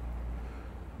from?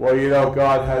 Well, you know,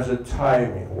 God has a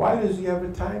timing. Why does He have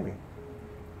a timing?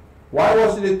 Why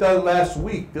wasn't it done last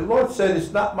week? The Lord said,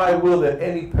 it's not my will that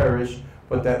any perish,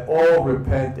 but that all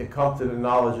repent and come to the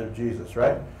knowledge of Jesus,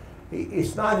 right?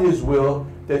 It's not His will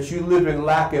that you live in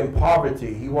lack and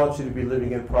poverty. He wants you to be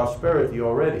living in prosperity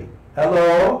already.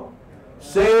 Hello?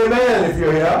 Say amen if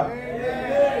you're here. Amen.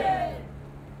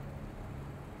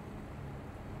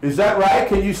 Is that right?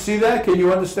 Can you see that? Can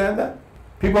you understand that?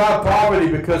 People have poverty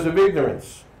because of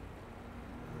ignorance.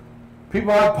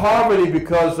 People have poverty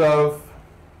because of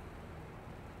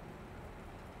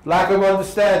lack of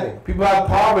understanding. People have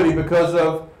poverty because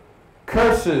of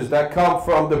curses that come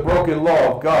from the broken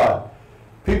law of God.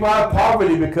 People have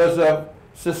poverty because of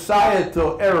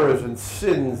societal errors and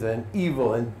sins and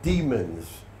evil and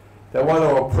demons that want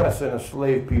to oppress and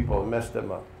enslave people and mess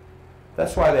them up.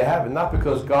 That's why they have it, not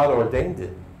because God ordained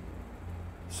it.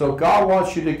 So God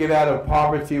wants you to get out of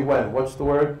poverty when? What's the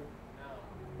word?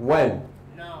 No. When?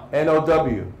 No.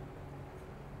 N-O-W.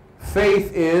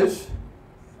 Faith is.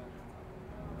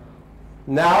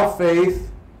 Now faith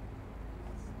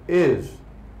is.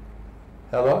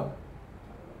 Hello?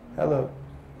 Hello.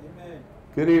 Amen.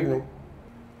 Good evening.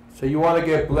 So you want to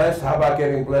get blessed? How about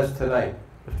getting blessed tonight?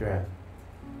 Lift your hand.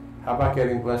 How about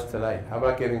getting blessed tonight? How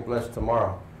about getting blessed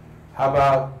tomorrow? How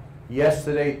about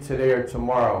yesterday, today, or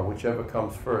tomorrow, whichever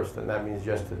comes first, and that means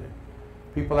yesterday.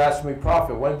 People ask me,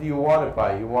 Prophet, when do you want it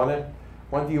by? You want it?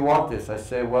 When do you want this? I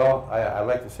say, well, I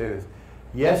like to say this.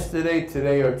 Yesterday,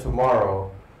 today, or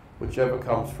tomorrow, whichever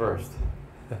comes first.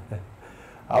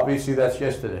 Obviously, that's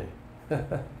yesterday.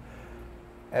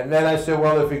 And then I said,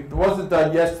 well, if it wasn't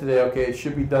done yesterday, okay, it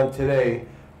should be done today.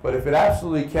 But if it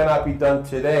absolutely cannot be done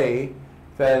today,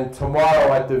 then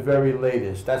tomorrow at the very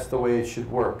latest. That's the way it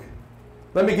should work.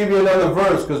 Let me give you another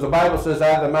verse, because the Bible says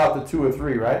out of the mouth of 2 or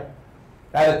 3, right?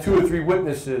 Out of 2 or 3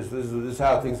 witnesses, this is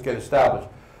how things get established.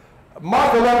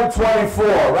 Mark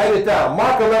 11:24, write it down.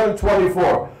 Mark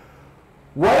 11:24.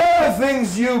 Whatever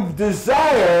things you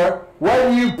desire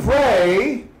when you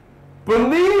pray,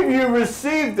 believe you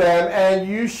receive them and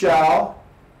you shall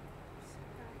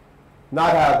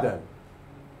Not have them.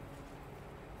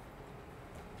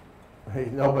 Hey,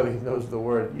 nobody knows the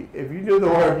word. If you knew the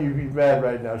word, you'd be mad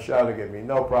right now shouting at me.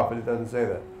 No, prophet, it doesn't say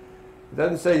that. It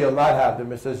doesn't say you'll not have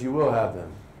them. It says you will have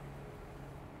them.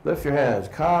 Lift your hands.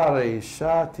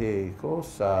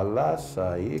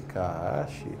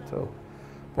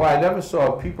 Boy, I never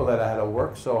saw people that had to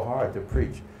work so hard to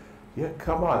preach. Yeah,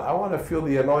 come on. I want to feel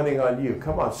the anointing on you.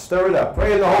 Come on, stir it up.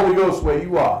 Pray in the Holy Ghost where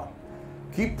you are.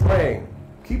 Keep praying.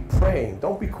 Keep praying.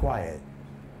 Don't be quiet.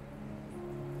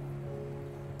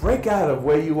 Break out of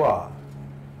where you are.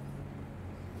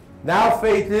 Now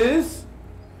faith is,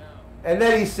 and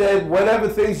then he said, whatever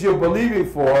things you're believing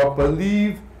for,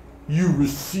 believe you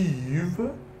receive,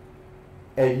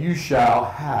 and you shall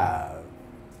have.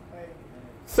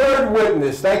 Third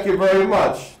witness, thank you very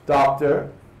much, doctor.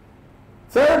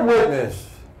 Third witness,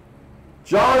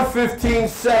 John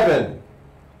 15:7,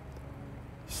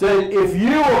 said, if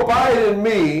you abide in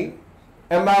me,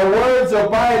 and my words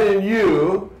abide in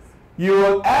you, you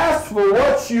will ask for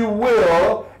what you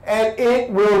will, and it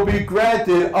will be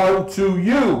granted unto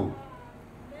you.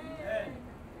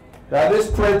 Now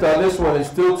this print on this one is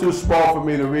still too small for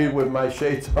me to read with my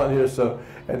shades on here, so,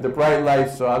 and the bright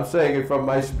lights, so I'm saying it from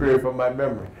my spirit, from my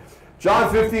memory.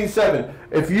 John 15:7,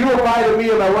 if you abide in me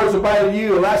and my words abide in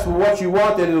you, you'll ask for what you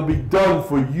want, and it'll be done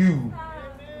for you.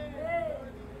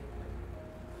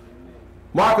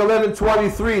 Mark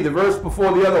 11:23, the verse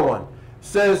before the other one,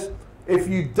 says, if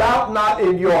you doubt not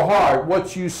in your heart,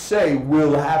 what you say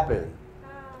will happen.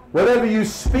 Whatever you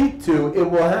speak to, it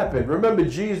will happen. Remember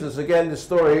Jesus, again, the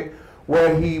story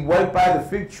where he went by the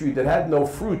fig tree that had no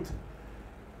fruit.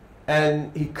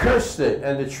 And he cursed it,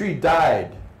 and the tree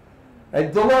died.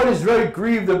 And the Lord is very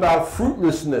grieved about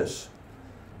fruitlessness.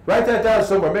 Write that down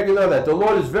somewhere. Make a note of that. The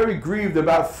Lord is very grieved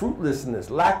about fruitlessness,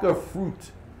 lack of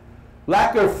fruit,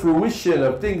 lack of fruition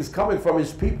of things coming from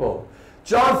his people.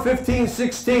 John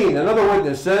 15:16, another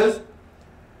witness says,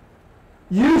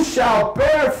 you shall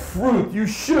bear fruit, you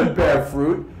should bear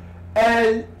fruit,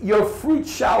 and your fruit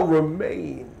shall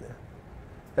remain.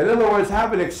 In other words,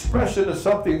 have an expression of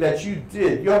something that you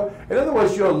did. In other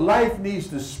words, your life needs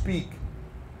to speak.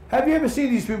 Have you ever seen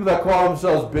these people that call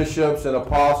themselves bishops and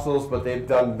apostles, but they've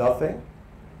done nothing?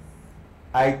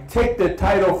 I take the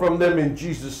title from them in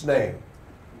Jesus' name.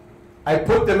 I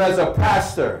put them as a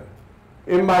pastor.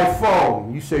 In my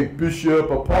phone, you say bishop,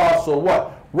 apostle,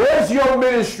 what? Where's your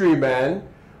ministry, man?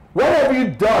 What have you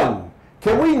done?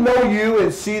 Can we know you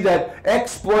and see that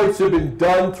exploits have been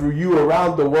done through you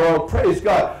around the world? Praise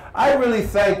God. I really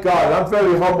thank God. I'm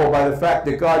very humbled by the fact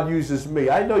that God uses me.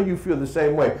 I know you feel the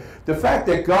same way. The fact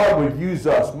that God would use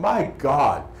us, my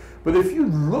God. But if you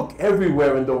look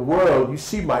everywhere in the world, you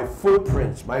see my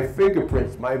footprints, my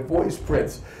fingerprints, my voice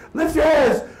prints. Lift your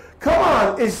hands. Come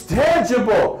on, it's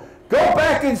tangible. Go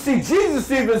back and see. Jesus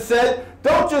even said,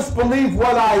 don't just believe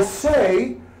what I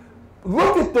say.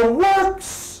 Look at the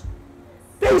works.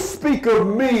 They speak of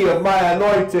me, of my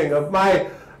anointing, of my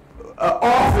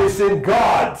office in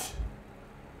God.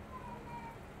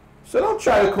 So don't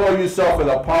try to call yourself an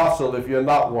apostle if you're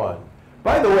not one.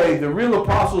 By the way, the real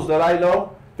apostles that I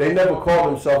know, they never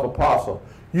call themselves apostle.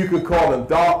 You could call them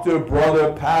doctor,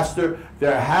 brother, pastor.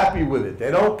 They're happy with it. They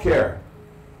don't care.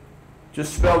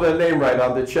 Just spell their name right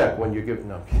on the check when you give,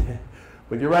 no.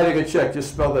 When you're writing a check,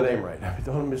 just spell the name right.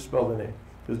 Don't misspell the name,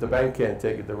 because the bank can't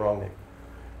take it the wrong name.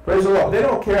 Praise the Lord. They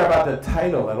don't care about the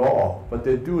title at all, but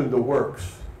they're doing the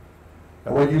works.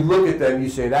 And when you look at them, you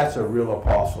say, that's a real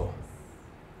apostle.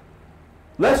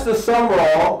 Lester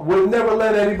Sumrall would never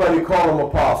let anybody call him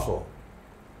apostle.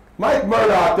 Mike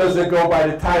Murdoch doesn't go by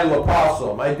the title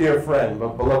apostle, my dear friend, my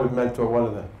beloved mentor, one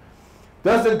of them.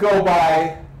 Doesn't go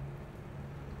by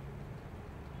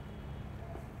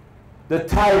the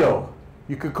title.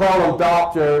 You could call him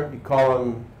doctor, you call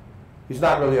him, he's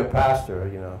not really a pastor,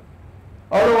 you know.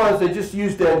 Other ones, they just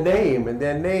use their name, and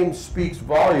their name speaks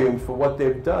volumes for what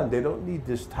they've done. They don't need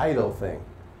this title thing.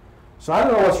 So I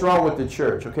don't know what's wrong with the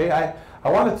church, okay? I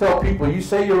want to tell people, you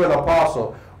say you're an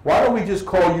apostle, why don't we just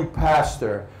call you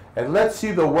pastor, and let's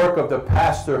see the work of the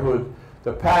pastorhood,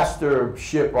 the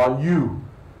pastorship on you,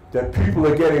 that people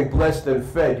are getting blessed and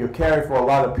fed. You're caring for a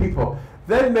lot of people.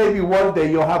 Then maybe one day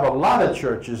you'll have a lot of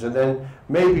churches, and then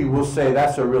maybe we'll say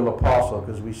that's a real apostle,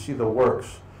 because we see the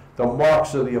works, the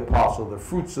marks of the apostle, the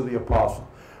fruits of the apostle.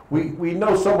 We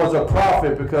know someone's a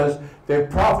prophet because they've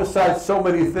prophesied so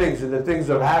many things, and the things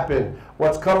have happened.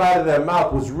 What's come out of their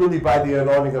mouth was really by the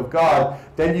anointing of God.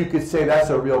 Then you could say that's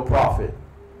a real prophet.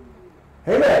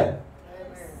 Amen.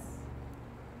 Amen.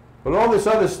 But all this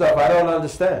other stuff I don't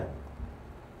understand.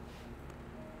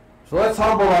 So let's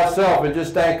humble ourselves and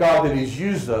just thank God that He's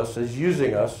used us, is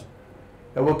using us.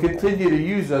 and will continue to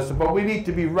use us, but we need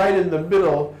to be right in the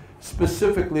middle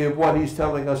specifically of what he's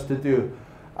telling us to do.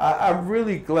 I'm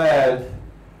really glad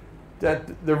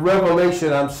that the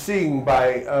revelation I'm seeing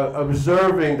by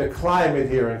observing the climate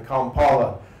here in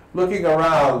Kampala, looking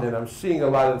around, and I'm seeing a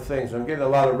lot of things. I'm getting a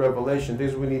lot of revelation,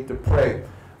 things we need to pray.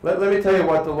 Let me tell you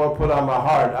what the Lord put on my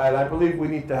heart. I believe we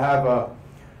need to have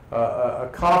a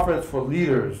conference for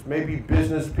leaders, maybe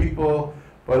business people,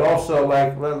 but also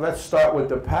like let's start with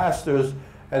the pastors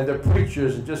and the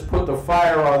preachers and just put the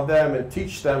fire on them and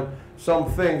teach them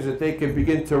some things that they can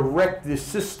begin to wreck this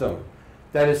system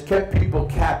that has kept people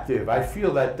captive. I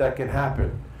feel that that can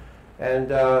happen. And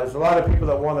there's a lot of people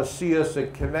that want to see us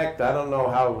and connect. I don't know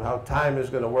how time is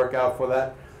going to work out for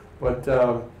that, but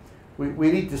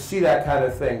we need to see that kind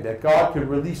of thing, that God can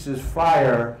release his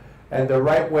fire and the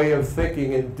right way of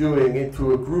thinking and doing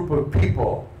into a group of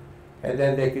people, and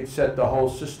then they can set the whole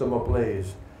system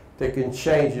ablaze. They can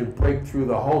change and break through.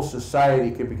 The whole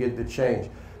society can begin to change.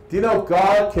 Do you know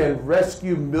God can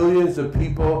rescue millions of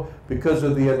people because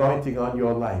of the anointing on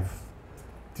your life?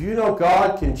 Do you know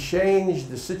God can change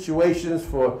the situations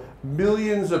for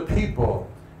millions of people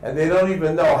and they don't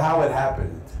even know how it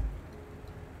happened?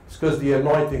 It's because the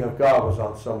anointing of God was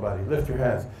on somebody. Lift your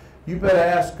hands. You better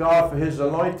ask God for his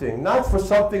anointing, not for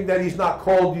something that he's not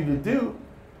called you to do.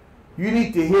 You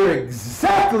need to hear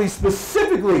exactly,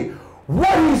 specifically,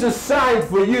 what he's assigned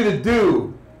for you to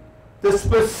do. The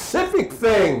specific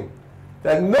thing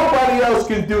that nobody else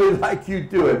can do it like you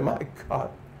do it. My God.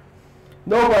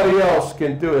 Nobody else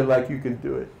can do it like you can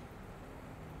do it.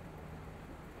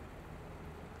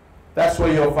 That's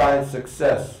where you'll find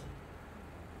success.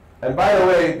 And by the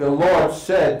way, the Lord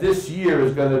said this year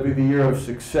is going to be the year of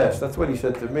success. That's what he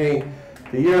said to me.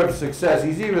 The year of success.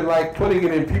 He's even like putting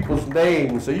it in people's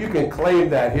names so you can claim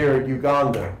that here in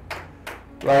Uganda.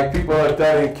 Like people have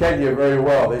done in Kenya very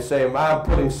well. They say, I'm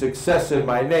putting success in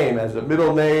my name as a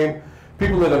middle name.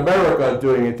 People in America are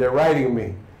doing it. They're writing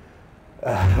me.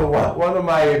 One of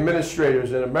my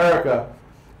administrators in America,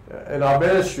 in our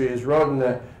ministry, has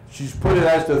written, she's put it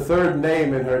as the third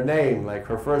name in her name, like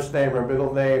her first name, her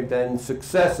middle name, then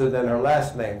success, and then her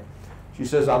last name. She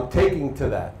says, I'm taking to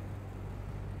that.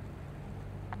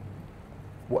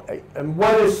 And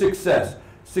what is success?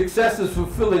 Success is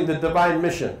fulfilling the divine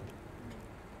mission.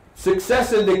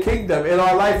 Success in the kingdom, in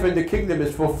our life in the kingdom,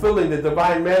 is fulfilling the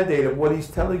divine mandate of what he's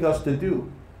telling us to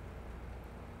do.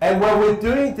 And when we're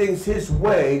doing things his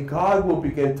way, God will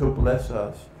begin to bless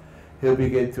us. He'll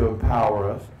begin to empower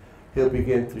us. He'll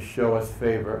begin to show us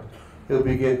favor. He'll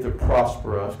begin to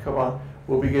prosper us. Come on.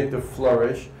 We'll begin to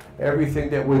flourish.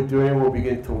 Everything that we're doing will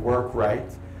begin to work right.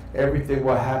 Everything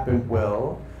will happen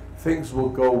well. Things will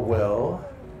go well.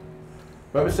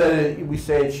 Remember we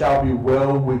say it shall be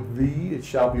well with thee, it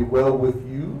shall be well with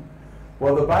you.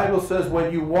 Well, the Bible says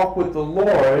when you walk with the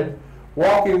Lord,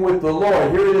 walking with the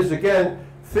Lord, here it is again,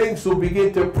 things will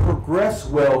begin to progress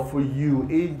well for you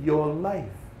in your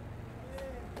life.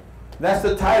 That's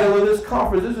the title of this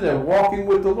conference, isn't it? Walking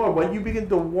with the Lord. When you begin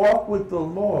to walk with the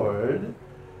Lord,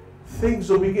 things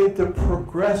will begin to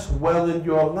progress well in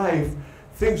your life.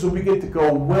 Things will begin to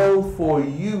go well for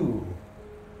you.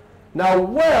 Now,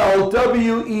 well,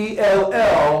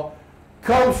 W-E-L-L,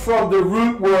 comes from the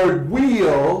root word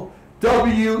wheel,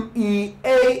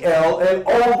 W-E-A-L, an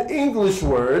Old English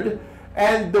word,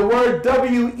 and the word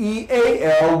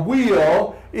W-E-A-L,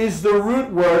 wheel, is the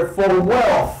root word for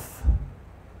wealth.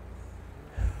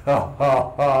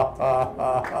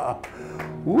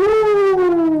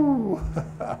 Woo!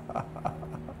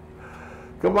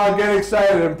 Come on, get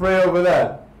excited and pray over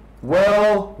that.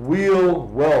 Well, wheel,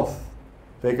 wealth.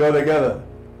 They go together.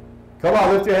 Come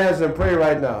on, lift your hands and pray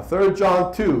right now. 3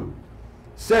 John 2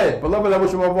 said, Beloved, I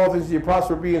wish above all things that you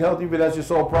prosper, be in health, even as your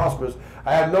soul prospers.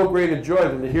 I have no greater joy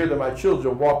than to hear that my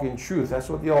children walk in truth. That's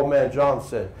what the old man John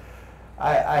said.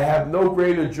 I have no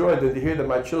greater joy than to hear that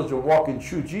my children walk in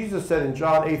truth. Jesus said in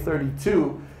John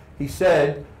 8:32, he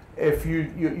said, if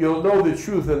you'll know the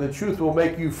truth, and the truth will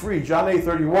make you free. John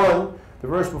 8:31, the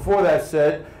verse before that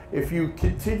said, if you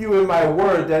continue in my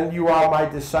word, then you are my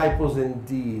disciples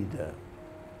indeed.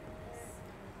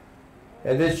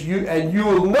 And you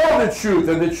will know the truth,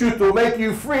 and the truth will make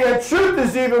you free. And truth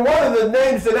is even one of the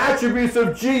names and attributes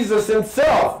of Jesus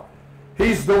himself.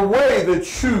 He's the way, the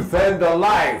truth, and the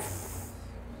life.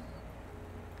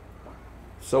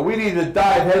 So we need to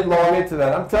dive headlong into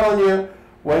that. I'm telling you,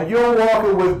 when you're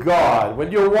walking with God,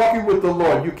 when you're walking with the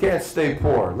Lord, you can't stay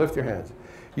poor. Lift your hands.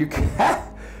 You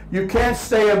can't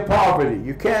stay in poverty.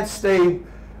 You can't stay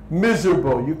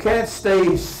miserable. You can't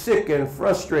stay sick and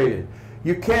frustrated.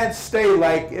 You can't stay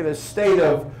like in a state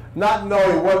of not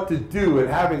knowing what to do and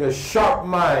having a sharp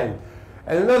mind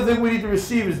And another thing we need to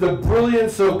receive is the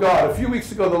brilliance of God. A few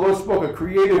weeks ago, the Lord spoke a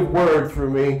creative word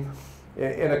through me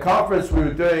in a conference we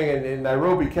were doing in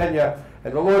Nairobi, Kenya.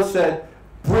 And the Lord said,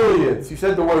 brilliance. He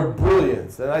said the word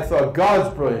brilliance. And I thought,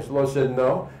 God's brilliance. The Lord said,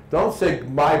 no, don't say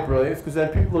my brilliance, because then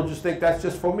people will just think that's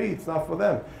just for me. It's not for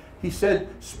them. He said,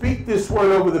 speak this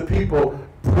word over the people,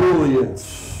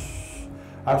 brilliance.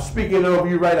 I'm speaking over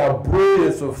you right now,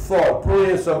 brilliance of thought,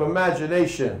 brilliance of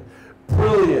imagination,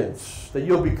 brilliance, that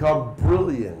you'll become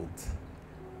brilliant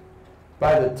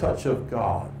by the touch of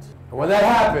God. And when that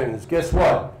happens, guess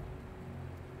what?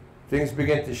 Things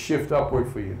begin to shift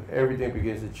upward for you. Everything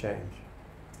begins to change.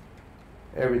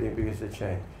 Everything begins to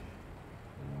change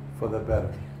for the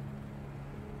better.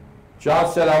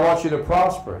 John said, I want you to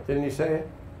prosper. Didn't he say it?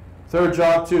 3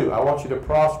 John 2, I want you to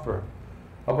prosper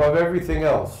above everything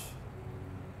else.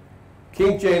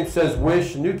 King James says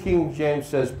wish, New King James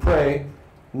says pray,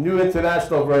 New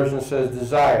International Version says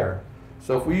desire.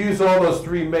 So if we use all those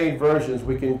 3 main versions,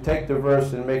 we can take the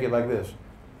verse and make it like this,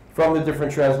 from the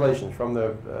different translations, from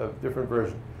the different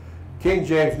versions. King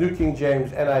James, New King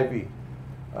James, NIV.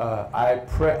 I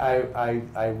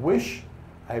wish,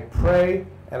 I pray,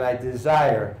 and I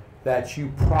desire that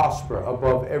you prosper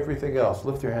above everything else.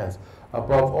 Lift your hands.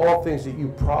 Above all things that you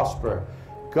prosper.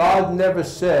 God never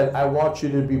said, I want you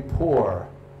to be poor.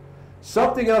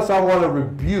 Something else I want to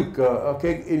rebuke.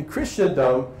 Okay, in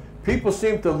Christendom, people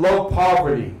seem to love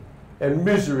poverty and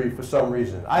misery for some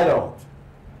reason. I don't.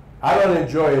 I don't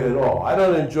enjoy it at all. I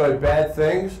don't enjoy bad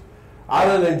things. I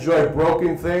don't enjoy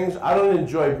broken things. I don't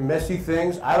enjoy messy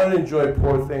things. I don't enjoy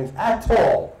poor things at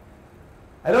all.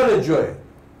 I don't enjoy it.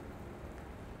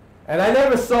 And I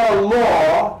never saw a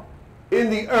law in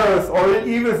the earth or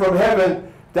even from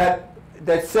heaven that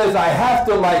says I have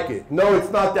to like it. No,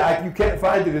 it's not that. You can't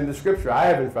find it in the scripture. I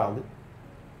haven't found it.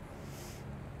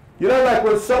 You know, like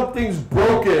when something's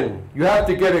broken, you have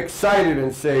to get excited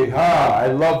and say, I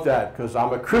love that because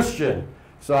I'm a Christian,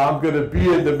 so I'm going to be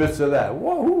in the midst of that.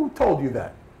 Whoa, who told you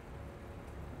that?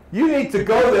 You need to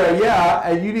go there, yeah,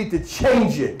 and you need to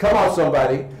change it. Come on,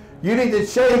 somebody. You need to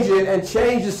change it and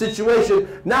change the situation.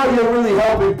 Now you're really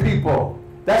helping people.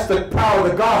 That's the power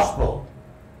of the gospel.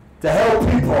 To help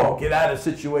people get out of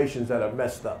situations that are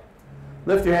messed up.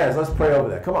 Lift your hands. Let's pray over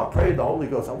that. Come on, pray to the Holy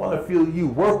Ghost. I want to feel you.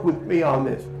 Work with me on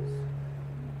this.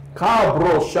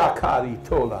 Kabro shakari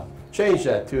tola. Change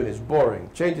that tune. It's boring.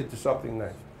 Change it to something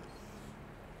nice.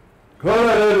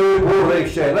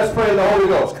 Let's pray to the Holy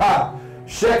Ghost.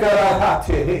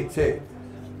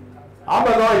 I'm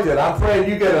anointed. I'm praying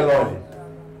you get anointed.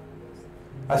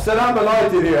 I said I'm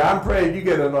anointed here. I'm praying you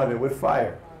get anointed with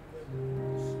fire.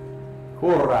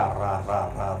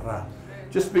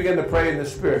 Just begin to pray in the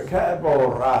Spirit.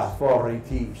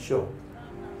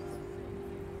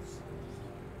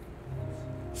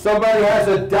 Somebody has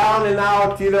a down and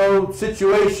out,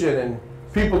 situation, and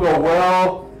people go,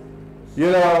 well,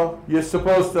 you're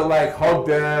supposed to like hug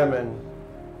them and,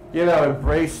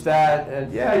 embrace that.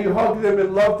 And yeah, you hug them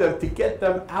and love them to get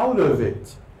them out of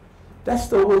it. That's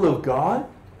the will of God.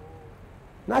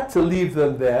 Not to leave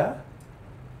them there.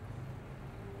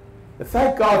 And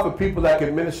thank God for people that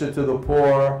can minister to the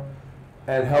poor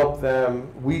and help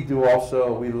them. We do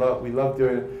also. We love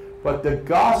doing it. But the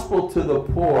gospel to the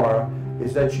poor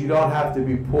is that you don't have to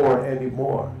be poor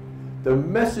anymore. The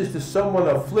message to someone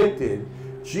afflicted,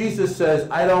 Jesus says,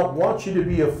 I don't want you to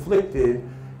be afflicted.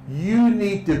 You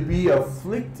need to be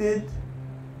afflicted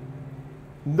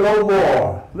no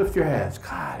more. Lift your hands.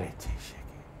 God, it's shaking.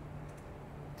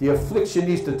 The affliction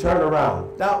needs to turn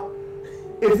around. Now,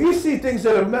 if you see things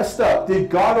that are messed up,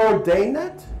 did God ordain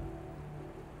that?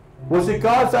 Was it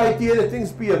God's idea that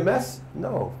things be a mess?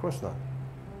 No, of course not.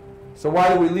 So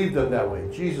why do we leave them that way?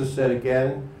 Jesus said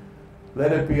again,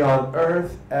 let it be on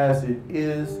earth as it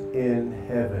is in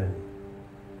heaven.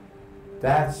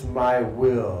 That's my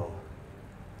will.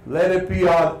 Let it be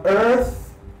on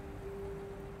earth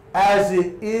as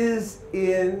it is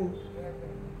in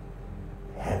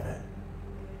heaven.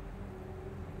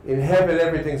 In heaven,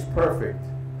 everything's perfect.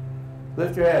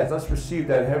 Lift your hands. Let's receive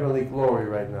that heavenly glory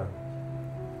right now.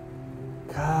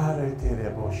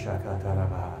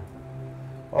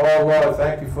 Oh, Lord,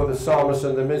 thank you for the psalmists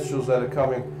and the minstrels that are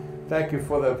coming. Thank you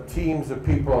for the teams of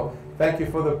people. Thank you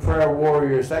for the prayer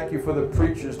warriors. Thank you for the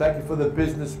preachers. Thank you for the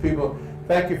business people.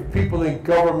 Thank you for people in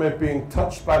government being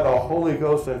touched by the Holy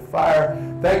Ghost and fire.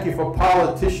 Thank you for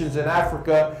politicians in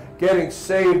Africa getting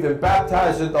saved and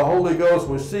baptized in the Holy Ghost.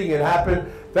 We're seeing it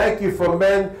happen. Thank you for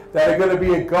men that are going to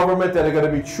be in government, that are going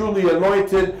to be truly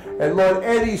anointed. And Lord,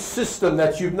 any system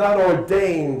that you've not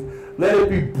ordained, Let it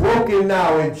be broken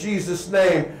now in Jesus'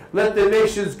 name. Let the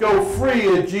nations go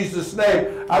free in Jesus'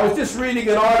 name. I was just reading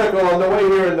an article on the way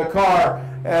here in the car,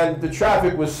 and the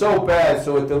traffic was so bad,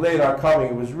 so it delayed our coming.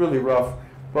 It was really rough.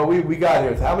 But we got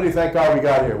here. How many thank God we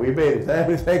got here? We made it. How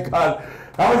many thank God?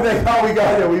 How many thank God we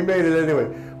got here? We made it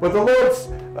anyway. But the Lord's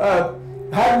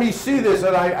had me see this,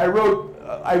 and I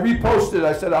reposted.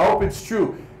 I said, I hope it's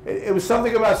true. It was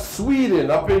something about Sweden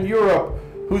up in Europe,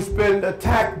 who's been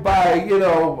attacked by,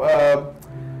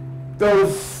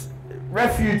 those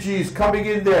refugees coming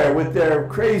in there with their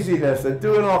craziness and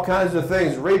doing all kinds of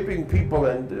things, raping people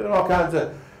and doing all kinds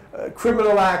of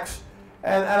criminal acts.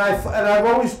 And I've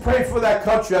always prayed for that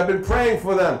country. I've been praying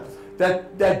for them,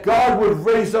 that God would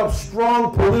raise up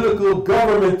strong political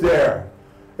government there.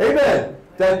 Amen.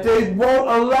 That they won't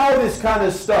allow this kind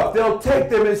of stuff. They'll take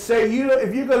them and say,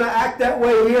 if you're going to act that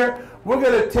way here, we're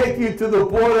going to take you to the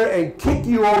border and kick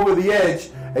you over the edge,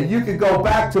 and you can go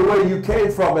back to where you came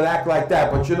from and act like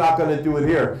that, but you're not going to do it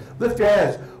here. Lift your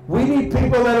hands. We need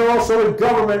people that are also in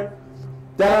government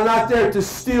that are not there to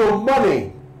steal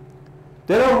money.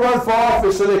 They don't run for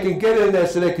office so they can get in there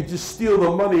so they can just steal the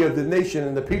money of the nation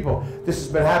and the people. This has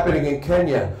been happening in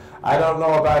Kenya. I don't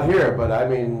know about here, but I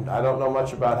mean, I don't know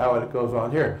much about how it goes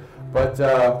on here.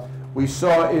 But we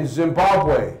saw in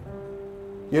Zimbabwe,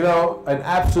 an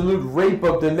absolute rape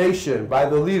of the nation by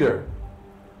the leader,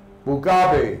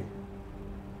 Mugabe.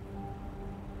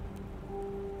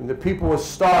 And the people were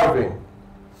starving.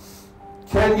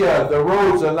 Kenya, the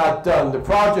roads are not done. The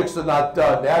projects are not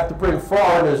done. They have to bring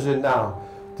foreigners in now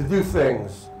to do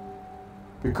things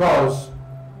because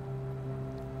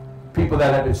people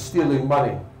that have been stealing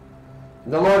money.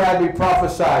 And the Lord had me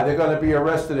prophesy they're going to be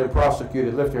arrested and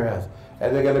prosecuted. Lift your hands.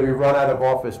 And they're going to be run out of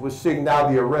office. We're seeing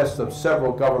now the arrest of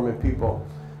several government people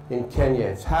in Kenya.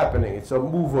 It's happening. It's a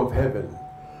move of heaven.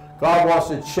 God wants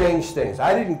to change things.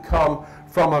 I didn't come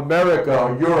from America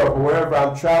or Europe or wherever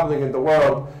I'm traveling in the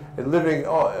world and living,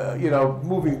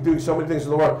 moving, doing so many things in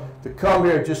the world, to come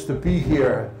here just to be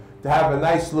here, to have a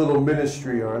nice little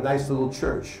ministry or a nice little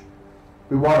church.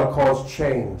 We want to cause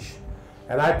change.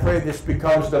 And I pray this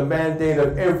becomes the mandate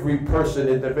of every person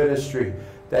in the ministry,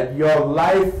 that your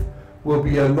life will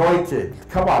be anointed.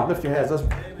 Come on, lift your hands.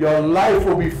 Your life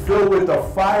will be filled with the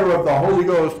fire of the Holy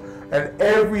Ghost, and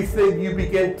everything you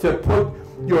begin to put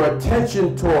your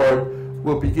attention toward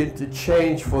will begin to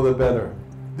change for the better.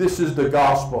 This is the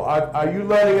gospel. Are you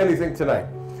learning anything tonight?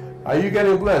 Are you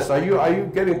getting blessed? Are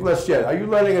you getting blessed yet? Are you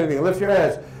learning anything? Lift your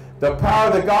hands. The power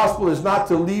of the gospel is not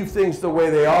to leave things the way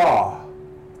they are.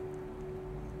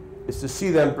 It's to see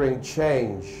them bring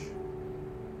change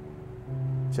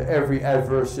to every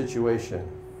adverse situation.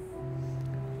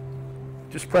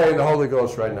 Just pray in the Holy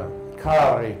Ghost right now.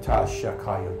 Karita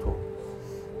shakayoto.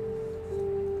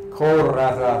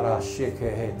 Korarara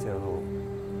shekehetelo.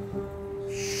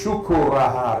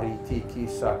 Shukurahari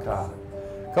saka.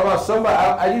 Come on, somebody.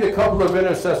 I need a couple of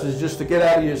intercessors just to get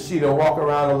out of your seat and walk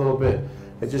around a little bit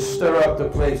and just stir up the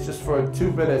place just for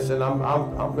 2 minutes, and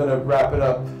I'm going to wrap it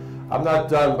up. I'm not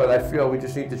done, but I feel we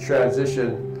just need to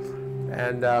transition,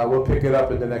 and we'll pick it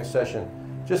up in the next session.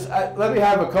 Just let me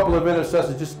have a couple of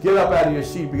intercessors. Just get up out of your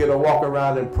seat, begin to walk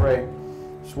around and pray.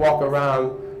 Just walk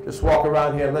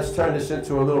around here, and let's turn this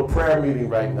into a little prayer meeting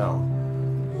right now.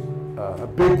 A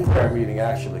big prayer meeting,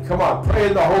 actually. Come on, pray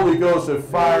in the Holy Ghost of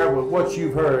fire with what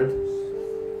you've heard.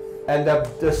 And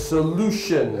the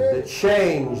solution, the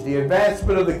change, the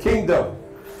advancement of the kingdom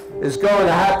is going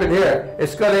to happen here.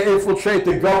 It's going to infiltrate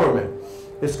the government.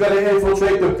 It's going to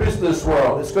infiltrate the business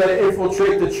world. It's going to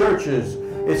infiltrate the churches.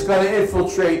 It's going to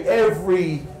infiltrate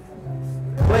every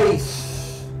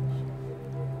place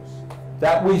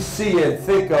that we see and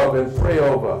think of and pray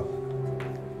over.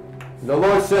 The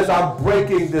Lord says, I'm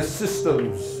breaking the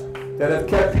systems that have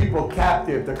kept people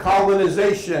captive, the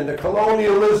colonization, the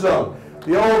colonialism,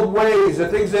 the old ways, the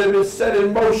things that have been set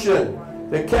in motion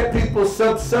that kept people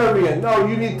subservient. No,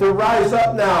 you need to rise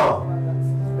up now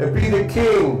and be the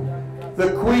king,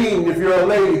 the queen if you're a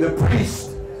lady, the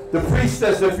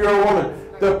priestess if you're a woman,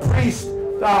 the priest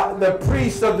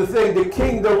of the thing, the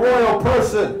king, the royal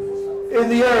person in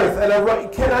the earth. And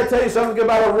can I tell you something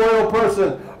about a royal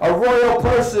person? A royal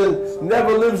person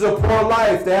never lives a poor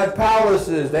life. They have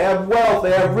palaces, they have wealth,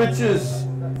 they have riches.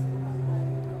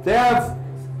 They have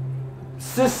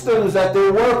systems that they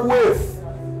work with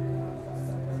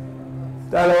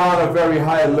that are on a very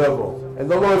high level. And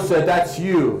the Lord said, that's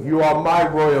you. You are my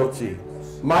royalty,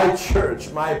 my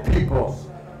church, my people.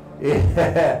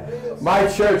 Yeah. My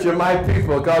church and my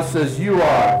people. God says, you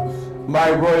are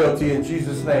my royalty in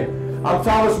Jesus' name. I'm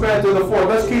Thomas Manton IV.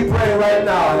 Let's keep praying right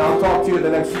now, and I'll talk to you in the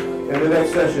next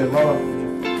session. Mama.